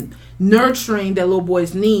and nurturing that little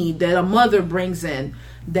boys need that a mother brings in.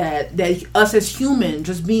 That us as human,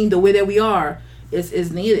 just being the way that we are,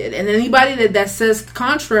 is needed. And anybody that says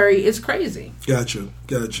contrary is crazy. Gotcha.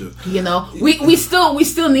 You know, we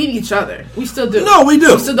still need each other. We still do. No, we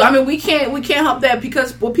do. I mean, we can't help that,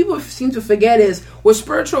 because what people seem to forget is we're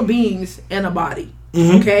spiritual beings in a body.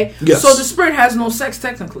 Mm-hmm. Okay, yes. So the spirit has no sex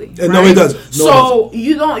technically. And right? No, it doesn't. So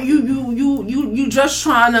you don't you just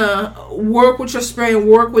trying to work with your spirit and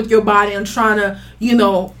work with your body and trying to, you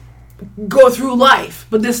know, go through life,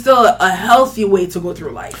 but there's still a healthy way to go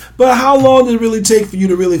through life. But how long did it really take for you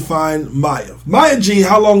to really find Maya G?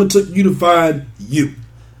 How long it took you to find you?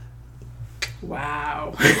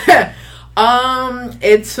 Wow.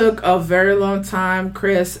 It took a very long time,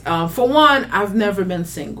 Chris. For one, I've never been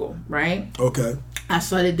single, right? Okay. I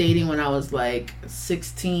started dating when I was like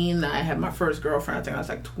 16. I had my first girlfriend, I think I was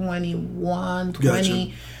like 21, 20.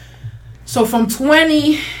 Gotcha. So from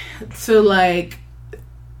 20 to like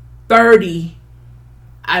 30,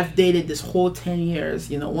 I've dated this whole 10 years,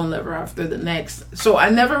 you know, one level after the next. So I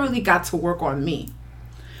never really got to work on me.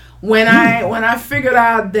 When I figured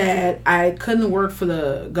out that I couldn't work for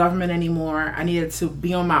the government anymore, I needed to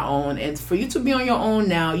be on my own. And for you to be on your own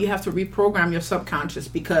now, you have to reprogram your subconscious,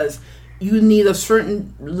 because you need a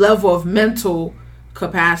certain level of mental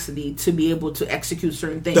capacity to be able to execute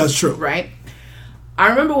certain things. That's true. Right? I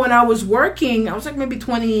remember when I was working, I was like maybe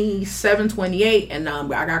 27, 28, and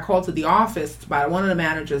I got called to the office by one of the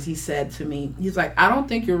managers. He said to me, he's like, I don't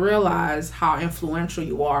think you realize how influential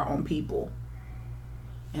you are on people.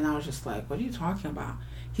 And I was just like, what are you talking about?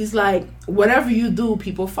 He's like, whatever you do,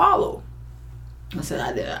 people follow. I said,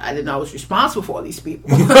 I didn't know I was responsible for all these people.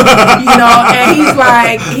 You know, and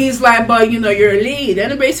he's like, but, you know, you're a lead.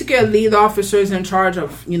 And basically a lead officer is in charge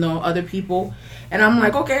of, you know, other people. And I'm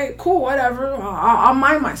like, okay, cool, whatever. I'll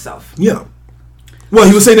mind myself. Yeah. Well,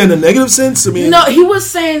 he was saying that in a negative sense? I mean, no, he was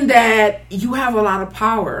saying that you have a lot of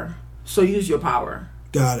power, so use your power.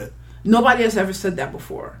 Got it. Nobody has ever said that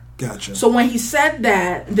before. Gotcha. So when he said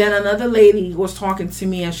that, then another lady was talking to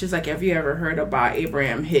me, and she's like, have you ever heard about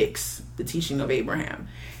Abraham Hicks, the teaching of Abraham?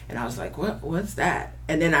 And I was like, what's that?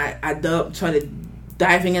 And then I started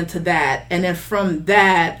diving into that. And then from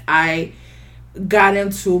that, I got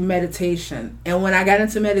into meditation. And when I got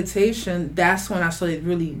into meditation, that's when I started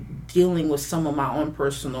really dealing with some of my own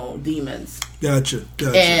personal demons. Gotcha.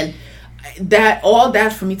 And all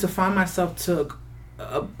that for me to find myself took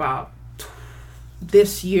about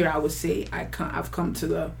this year. I would say I've come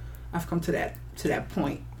to that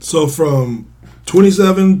point. So from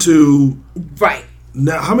 27 to right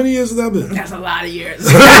now, how many years has that been? That's a lot of years. You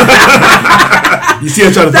see,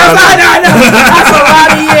 I'm trying to find out. That's a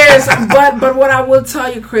lot of years. But what I will tell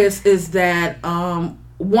you, Chris, is that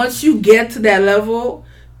once you get to that level,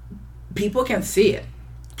 people can see it.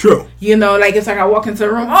 True. You know, like it's like I walk into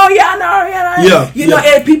a room. Oh yeah, no, yeah. Yeah. You know,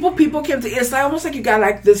 and people can. It's like almost like you got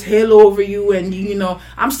like this halo over you, and you know,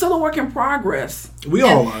 I'm still a work in progress. We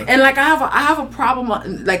all are. And like I have a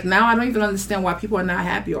problem. Like now, I don't even understand why people are not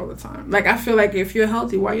happy all the time. Like I feel like if you're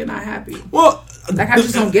healthy, why you're not happy? Well, like I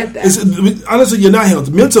just don't get that. Honestly, you're not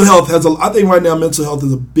healthy. Mental health I think right now mental health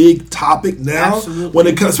is a big topic now. Absolutely. When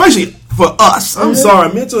it comes, especially for us. I'm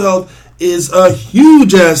sorry, mental health is a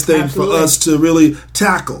huge ass thing Absolutely. for us to really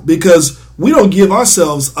tackle because we don't give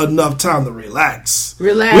ourselves enough time to relax.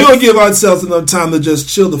 We don't give ourselves enough time to just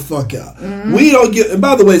chill the fuck out. Mm-hmm. We don't get. And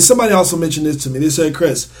by the way, somebody also mentioned this to me. They said,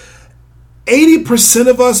 Chris, 80%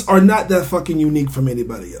 of us are not that fucking unique from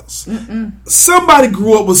anybody else. Mm-mm. Somebody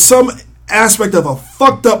grew up with some aspect of a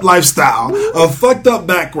fucked up lifestyle, a fucked up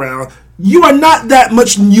background. You are not that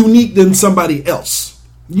much unique than somebody else.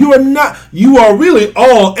 You are not. You are really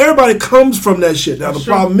all. Everybody comes from that shit. Now, the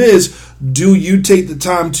problem is, do you take the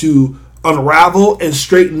time to unravel and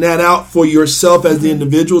straighten that out for yourself as the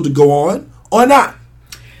individual to go on or not?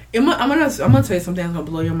 I'm gonna tell you something that's gonna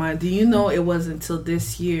blow your mind. Do you know it wasn't until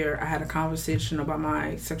this year I had a conversation about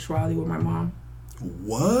my sexuality with my mom?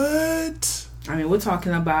 What? I mean, we're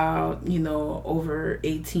talking about, you know, over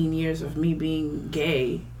 18 years of me being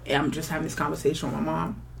gay, and I'm just having this conversation with my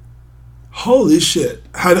mom. Holy shit!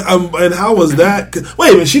 And how was that?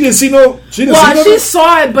 Wait a minute, she didn't see no. She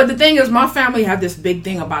saw it, but the thing is, my family have this big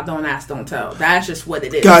thing about don't ask, don't tell. That's just what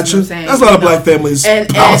it is. Gotcha. You know what I'm saying? That's a lot of black families. And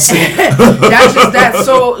that's just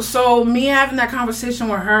that. So me having that conversation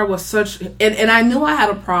with her was such, and I knew I had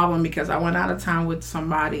a problem because I went out of town with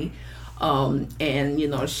somebody. And you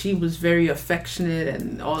know, she was very affectionate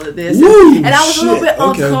and all of this, and I was a little bit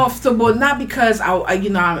uncomfortable, not because I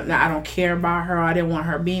don't care about her, I didn't want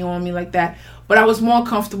her being on me like that, but I was more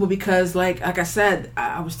comfortable because like I said,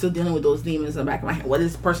 I was still dealing with those demons in the back of my head. What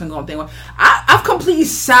is this person going to think? I've completely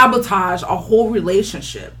sabotaged a whole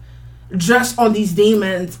relationship just on these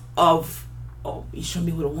demons of, oh, you shouldn't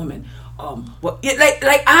be with a woman.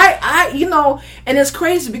 I you know, and it's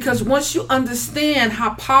crazy because once you understand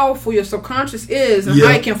how powerful your subconscious is and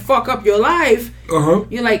how it can fuck up your life,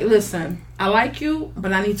 you're like, listen, I like you,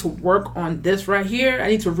 but I need to work on this right here. I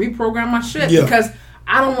need to reprogram my shit because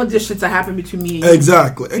I don't want this shit to happen between me and you.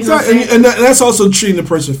 Exactly. And that's also treating the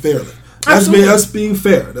person fairly. That's being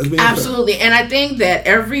fair. Absolutely. And I think that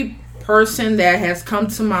every person that has come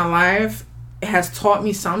to my life has taught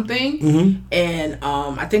me something, and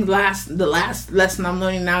I think the last lesson I'm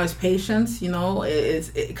learning now is patience. You know,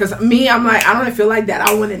 because me, I'm like, I don't feel like that.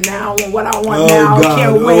 I want it now. I want what I want now. God. I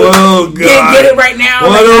can't wait. Oh, God. Get it right now.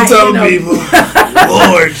 Well, don't tell people.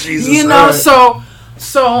 Lord Jesus. You know,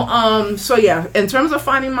 so yeah. In terms of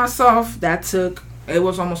finding myself, it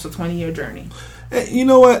was almost a 20-year journey. And you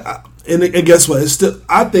know what? And guess what?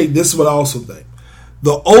 I think this is what I also think.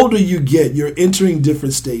 The older you get, you're entering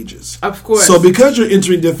different stages. Of course. So because you're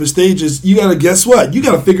entering different stages, you got to, guess what? You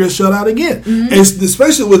got to figure shit out again. Mm-hmm. And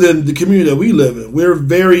especially within the community that we live in. We're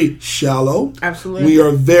very shallow. Absolutely. We are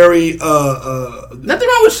very... Nothing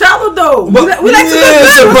wrong with shallow, though. We like to look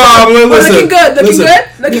good. Problem.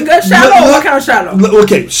 Looking good? Shallow? What kind of shallow?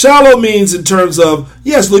 Okay, shallow means in terms of,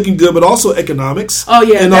 yes, looking good, but also economics. Oh,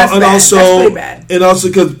 yeah, that's bad. Also, that's pretty bad. And also,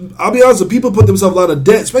 because I'll be honest, people put themselves a lot of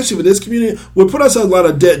debt, especially with this community. We put ourselves a lot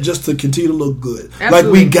of debt just to continue to look good. Absolutely. Like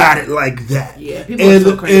we got it like that. Yeah, people are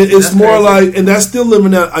so crazy. It's more crazy. Like, and that's still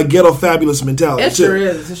living out a ghetto fabulous mentality. It sure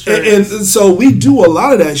is. And so we do a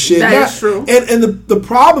lot of that shit. That is true. And the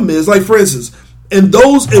problem is, like, for instance, and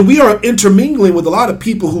we are intermingling with a lot of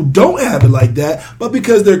people who don't have it like that, but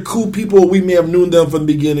because they're cool people, we may have known them from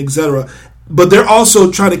the beginning, etc. but they're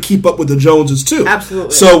also trying to keep up with the Joneses too.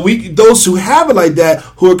 Absolutely. So those who have it like that,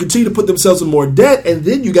 who are continue to put themselves in more debt, and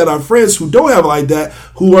then you got our friends who don't have it like that,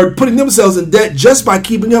 who are putting themselves in debt just by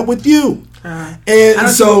keeping up with you. And I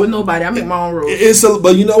don't keep up with nobody. I make my own rules.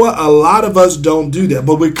 But you know what? A lot of us don't do that.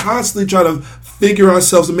 But we're constantly trying to figure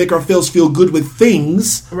ourselves and make ourselves feel good with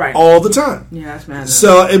things all the time. Yeah, that's mad.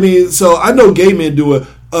 So I know gay men do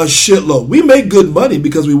a shitload. We make good money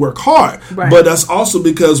because we work hard, but that's also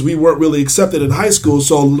because we weren't really accepted in high school.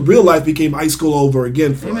 So real life became high school over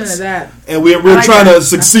again for us. That. And we're like trying to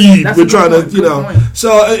succeed. We're trying to,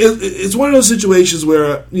 So it's one of those situations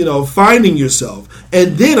where finding yourself,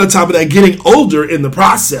 and then on top of that, getting older in the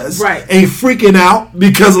process, and freaking out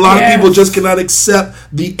because a lot of people just cannot accept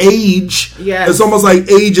the age. Yes. It's almost like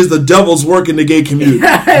age is the devil's work in the gay community.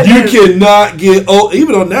 You cannot get old,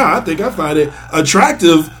 even though now I think I find it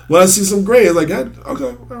attractive. When I see some gray, it's like,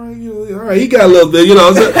 okay, all right, he got a little bit,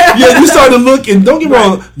 So, you start to look, and don't get me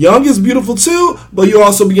wrong, young is beautiful too, but you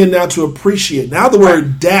also begin now to appreciate. Now the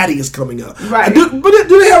word daddy is coming up. Right.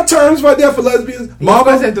 Do they have terms right there for lesbians?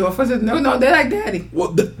 Mama? No, they like daddy.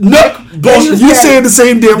 Well, bullshit. You saying the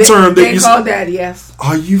same damn term. They call daddy, yes.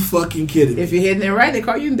 Are you fucking kidding me? If you're hitting it right, they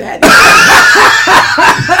call you daddy.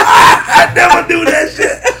 I never do that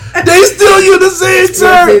shit. They still use the same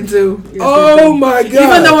term. Yes, they do. Yes, oh my god!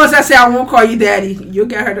 Even the ones that say I won't call you daddy, you'll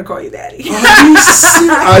get her to call you daddy. Are you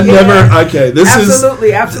serious? Okay, this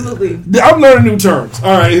absolutely. I'm learning new terms.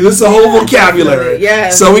 All right, this is a whole vocabulary.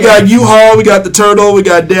 Yes. So we got U-Haul, we got the turtle, we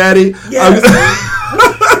got daddy. Yes.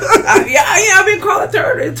 I've been called a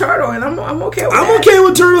turtle, and I'm okay with that. I'm okay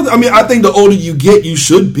with turtles. I mean, I think the older you get, you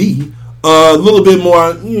should be a little bit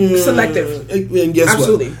more selective. And guess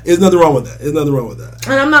Absolutely. what? There's nothing wrong with that.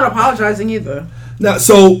 And I'm not apologizing either. Now,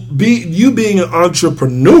 so you being an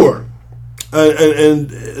entrepreneur,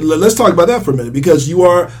 and let's talk about that for a minute, because you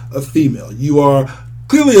are a female. You are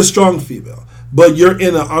clearly a strong female, but you're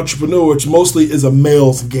in an entrepreneur, which mostly is a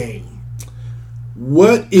male's game.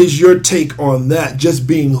 What is your take on that, just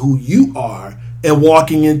being who you are and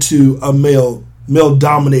walking into a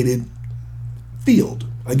male-dominated field,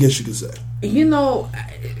 I guess you could say?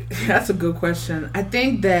 That's a good question. I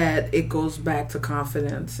think that it goes back to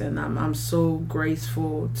confidence, and I'm so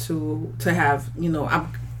grateful to have,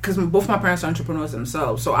 because both my parents are entrepreneurs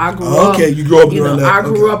themselves. So I grew up. Okay, you grew up around that. I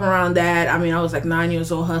grew up around that. I mean, I was like 9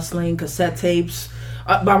 years old hustling cassette tapes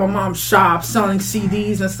by my mom's shop, selling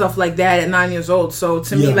CDs and stuff like that at 9 years old. So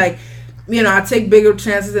to me, I take bigger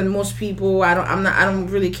chances than most people. I don't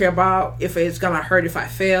really care about if it's gonna hurt if I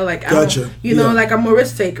fail. Like, gotcha. I'm a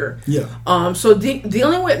risk taker. Yeah. So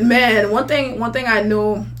dealing with men, one thing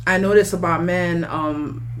I notice about men,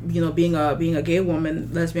 being a gay woman,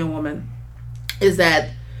 lesbian woman, is that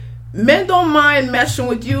men don't mind messing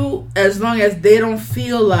with you as long as they don't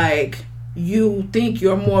feel like you think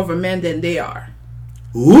you're more of a man than they are.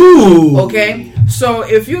 Ooh. Okay, so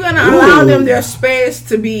if you're gonna allow them their space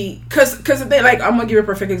to be, because they I'm gonna give you a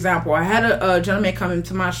perfect example. I had a gentleman come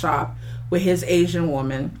into my shop with his Asian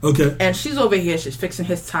woman. Okay, and she's over here. She's fixing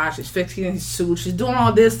his tie. She's fixing his suit. She's doing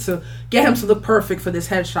all this to get him to look perfect for this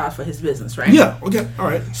headshot for his business, right? Yeah. Okay. All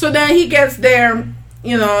right. So then he gets there,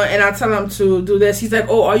 and I tell him to do this. He's like,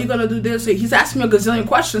 "Oh, are you gonna do this?" He's asking me a gazillion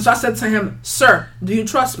questions. So I said to him, "Sir, do you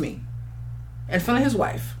trust me?" In front of his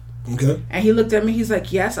wife. Okay. And he looked at me. He's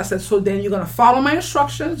like, "Yes." I said, "So then you're going to follow my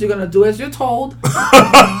instructions. You're going to do as you're told.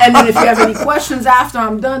 And then if you have any questions after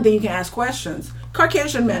I'm done, then you can ask questions."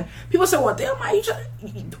 Caucasian men. People say, "Well, damn,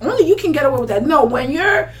 only you can get away with that." No, when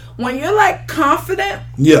you're like confident,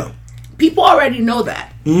 people already know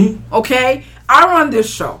that. Mm-hmm. Okay? I run this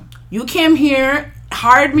show. You came here,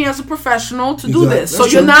 hired me as a professional to do this. So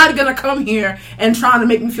you're not going to come here and trying to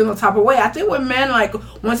make me feel no type of way. I think with men,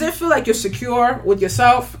 once they feel like you're secure with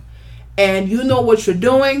yourself, and you know what you're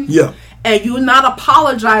doing, and you're not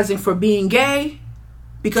apologizing for being gay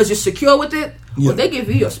because you're secure with it, well, they give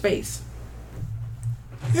you your space.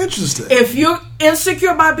 Interesting. If you're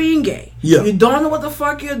insecure by being gay, you don't know what the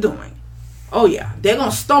fuck you're doing, they're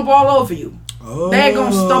going to stomp all over you. They're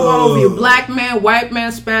going to stomp all over you. Black man, white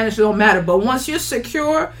man, Spanish, it don't matter. But once you're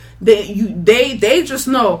secure, they just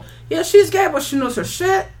know, she's gay, but she knows her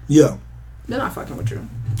shit. Yeah. They're not fucking with you.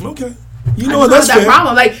 Okay. You know what? That's that fair.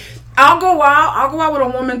 problem. I'll go out with a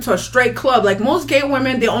woman to a straight club. Like most gay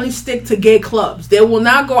women, they only stick to gay clubs. They will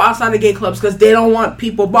not go outside of gay clubs because they don't want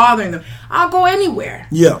people bothering them. I'll go anywhere.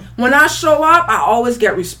 Yeah. When I show up, I always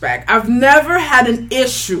get respect. I've never had an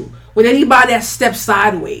issue with anybody that steps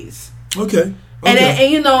sideways. Okay.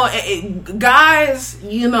 And guys,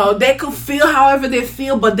 they can feel however they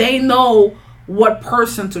feel, but they know what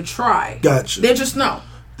person to try. Gotcha. They just know.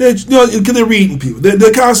 They're reading people.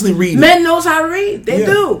 They're constantly reading. Men knows how to read. They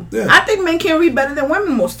do. Yeah. I think men can read better than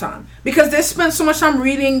women most time because they spend so much time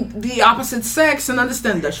reading the opposite sex and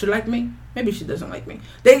understand, does she like me? Maybe she doesn't like me.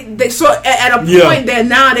 They so at a point that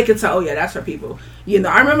now they can tell, oh yeah, that's her people.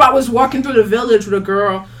 I remember I was walking through the village with a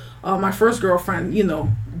girl, my first girlfriend,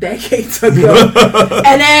 decades ago,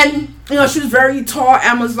 and then she was very tall,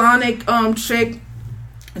 Amazonic chick,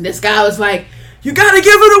 and this guy was like, you gotta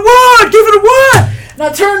give it a word, and I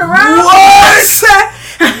turned around,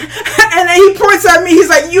 and then he points at me, he's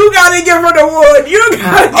like, you gotta give her the wood,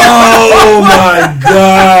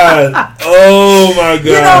 Oh my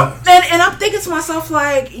god. And I'm thinking to myself,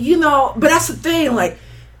 like, but that's the thing, like,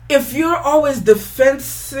 if you're always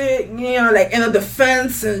defensive, like in a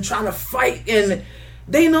defense and trying to fight, and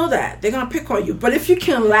they know that they're gonna pick on you. But if you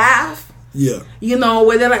can laugh,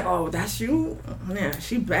 where they're like, "Oh, that's you, yeah,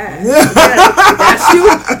 she bad, that's you,"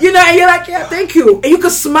 and you're like, "Yeah, thank you," and you can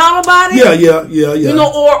smile about it. Yeah.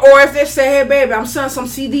 Or if they say, "Hey, baby, I'm selling some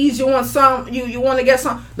CDs. You want some? You want to get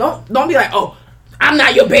some?" Don't be like, "Oh, I'm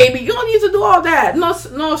not your baby." You don't need to do all that. No,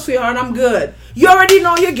 sweetheart, I'm good. You already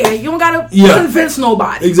know you're gay. You don't gotta convince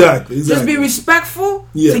nobody. Exactly. Just be respectful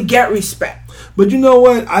to get respect. But you know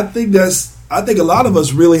what? I think a lot of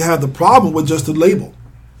us really have the problem with just the label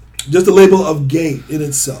of gay in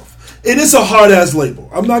itself. It is a hard ass label.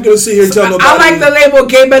 I'm not gonna sit here and tell nobody. I like the label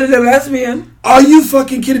gay better than lesbian. Are you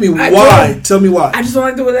fucking kidding me? Why? Tell me why. I just don't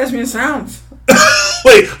like the way lesbian sounds.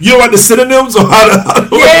 Wait, you don't like the synonyms or how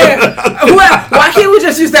why can't we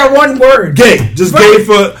just use that one word? Gay. Just gay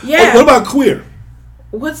for... Yeah. What about queer?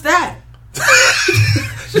 What's that?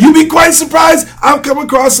 You'd be quite surprised. I've come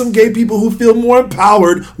across some gay people who feel more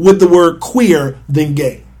empowered with the word queer than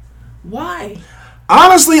gay. Why?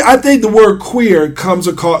 Honestly, I think the word queer comes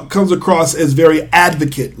across as very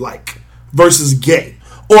advocate-like versus gay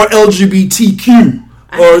or LGBTQ.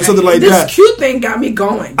 Or something like that. This Q thing got me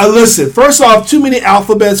going. Listen, first off, too many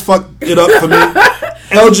alphabets fuck it up for me.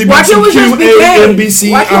 LGBTQ, Why can't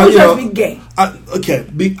we just be gay? Okay.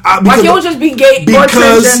 Why can't we just be gay or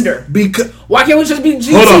transgender? Why can't we just be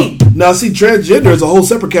GT? Hold on. Now, see, transgender is a whole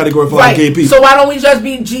separate category for gay people. So why don't we just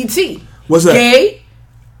be GT? What's that? Gay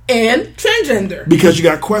and transgender. Because you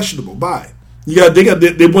got questionable bi. They want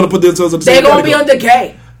to put themselves in the same category. They're going to be under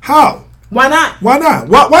gay. How? Why not? Why not?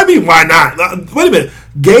 Why mean why not? Wait a minute.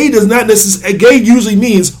 Gay does not necessarily... Gay usually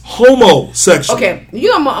means homosexual. Okay.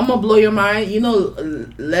 I'm going to blow your mind.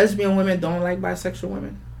 Lesbian women don't like bisexual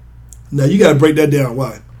women. Now, you got to break that down.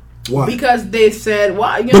 Why? Because they said...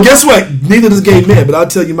 why? But guess what? Neither does gay men. But I'll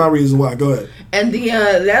tell you my reason why. Go ahead. And the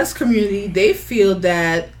les community, they feel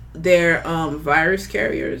that they're virus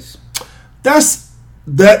carriers.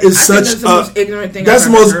 That is such the most ignorant thing. That's the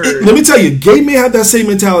most. Let me tell you, gay men have that same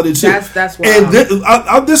mentality too. That's why. And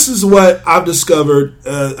this is what I've discovered.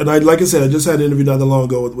 And like I said, I just had an interview not that long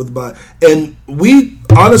ago with Bi, and we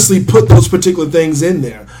honestly put those particular things in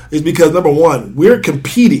there is because number one, we're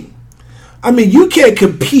competing. I mean, you can't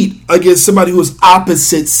compete against somebody who is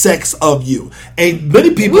opposite sex of you, and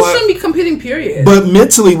many people. We shouldn't be competing. Period. But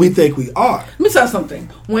mentally, we think we are. Let me tell you something.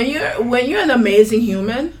 When you're an amazing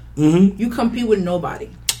human. Mm-hmm. You compete with nobody.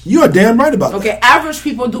 You are damn right about that. Okay, average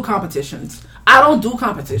people do competitions. I don't do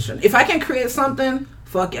competition. If I can create something,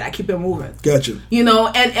 fuck it, I keep it moving. Gotcha. And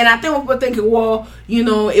I think people thinking, well,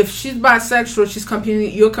 if she's bisexual,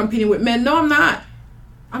 you're competing with men. No, I'm not.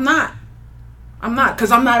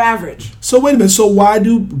 Because I'm not average. So wait a minute. So why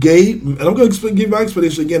do gay? And I'm going to give my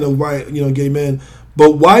explanation again of why gay men.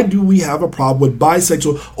 But why do we have a problem with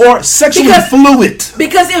bisexual or sexually fluid?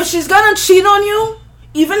 Because if she's gonna cheat on you.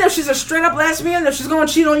 Even if she's a straight up lesbian, if she's going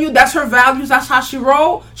to cheat on you, that's her values, that's how she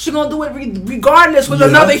roll. She's going to do it regardless with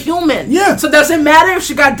another human. Yeah. So does it matter if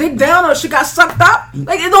she got dick down or she got sucked up?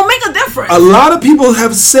 Like, it don't make a difference. A lot of people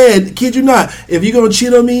have said, kid you not, if you're going to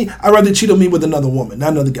cheat on me, I'd rather cheat on me with another woman,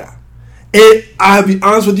 not another guy. And I'll be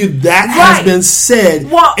honest with you, that has been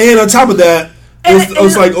said. Well, and on top of that,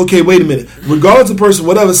 it's like, okay, wait a minute. Regardless of the person,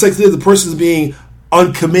 whatever sex it is, the person is being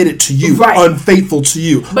uncommitted to you, unfaithful to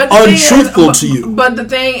you, untruthful to you. But the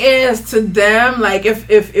thing is, to them, like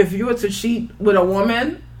if you were to cheat with a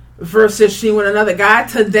woman versus cheating with another guy,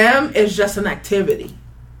 to them it's just an activity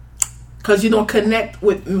because you don't connect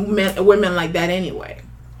with women like that anyway.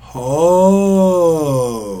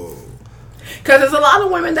 Oh. Because there's a lot of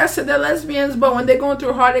women that say they're lesbians, but when they're going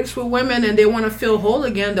through heartaches with women and they want to feel whole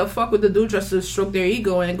again, they'll fuck with the dude just to stroke their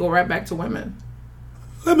ego and go right back to women.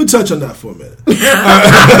 Let me touch on that for a minute.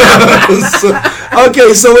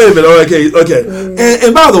 So wait a minute. Okay.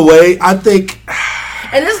 And by the way, I think...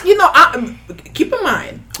 And this, keep in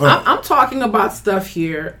mind, I'm talking about stuff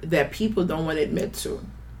here that people don't want to admit to.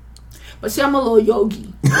 But see, I'm a little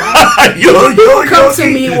yogi. You're Come to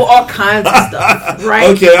me with all kinds of stuff, right?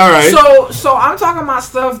 Okay, all right. So I'm talking about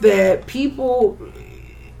stuff that people,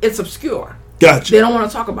 it's obscure. Gotcha. They don't want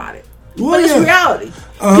to talk about it. Well, but it's yeah. reality.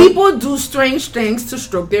 People do strange things to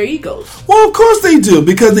stroke their egos. Well, of course they do,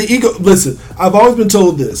 because the ego... Listen, I've always been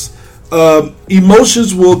told this.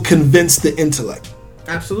 Emotions will convince the intellect.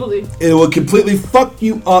 Absolutely. It will completely fuck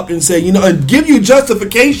you up and say, and give you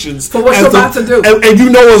justifications for what you're about to do. And you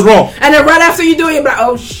know what's wrong. And then right after you do it, you're like,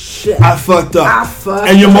 oh shit. I fucked up.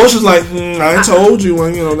 And your emotions like, I told you.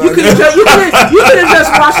 When, you could have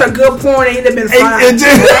just watched a good porn and it'd have been fine.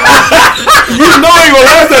 You know it ain't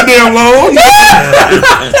gonna last that damn long.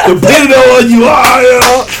 Depending on what you are,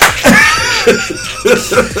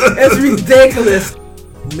 It's ridiculous.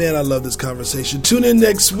 Man, I love this conversation. Tune in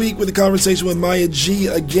next week with a conversation with Maya G.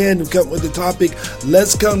 Again, we come with the topic,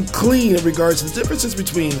 let's come clean in regards to the differences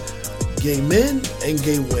between gay men and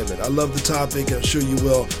gay women. I love the topic. I'm sure you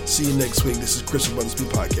will. See you next week. This is Christian Brothers Speak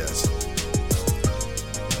Podcast.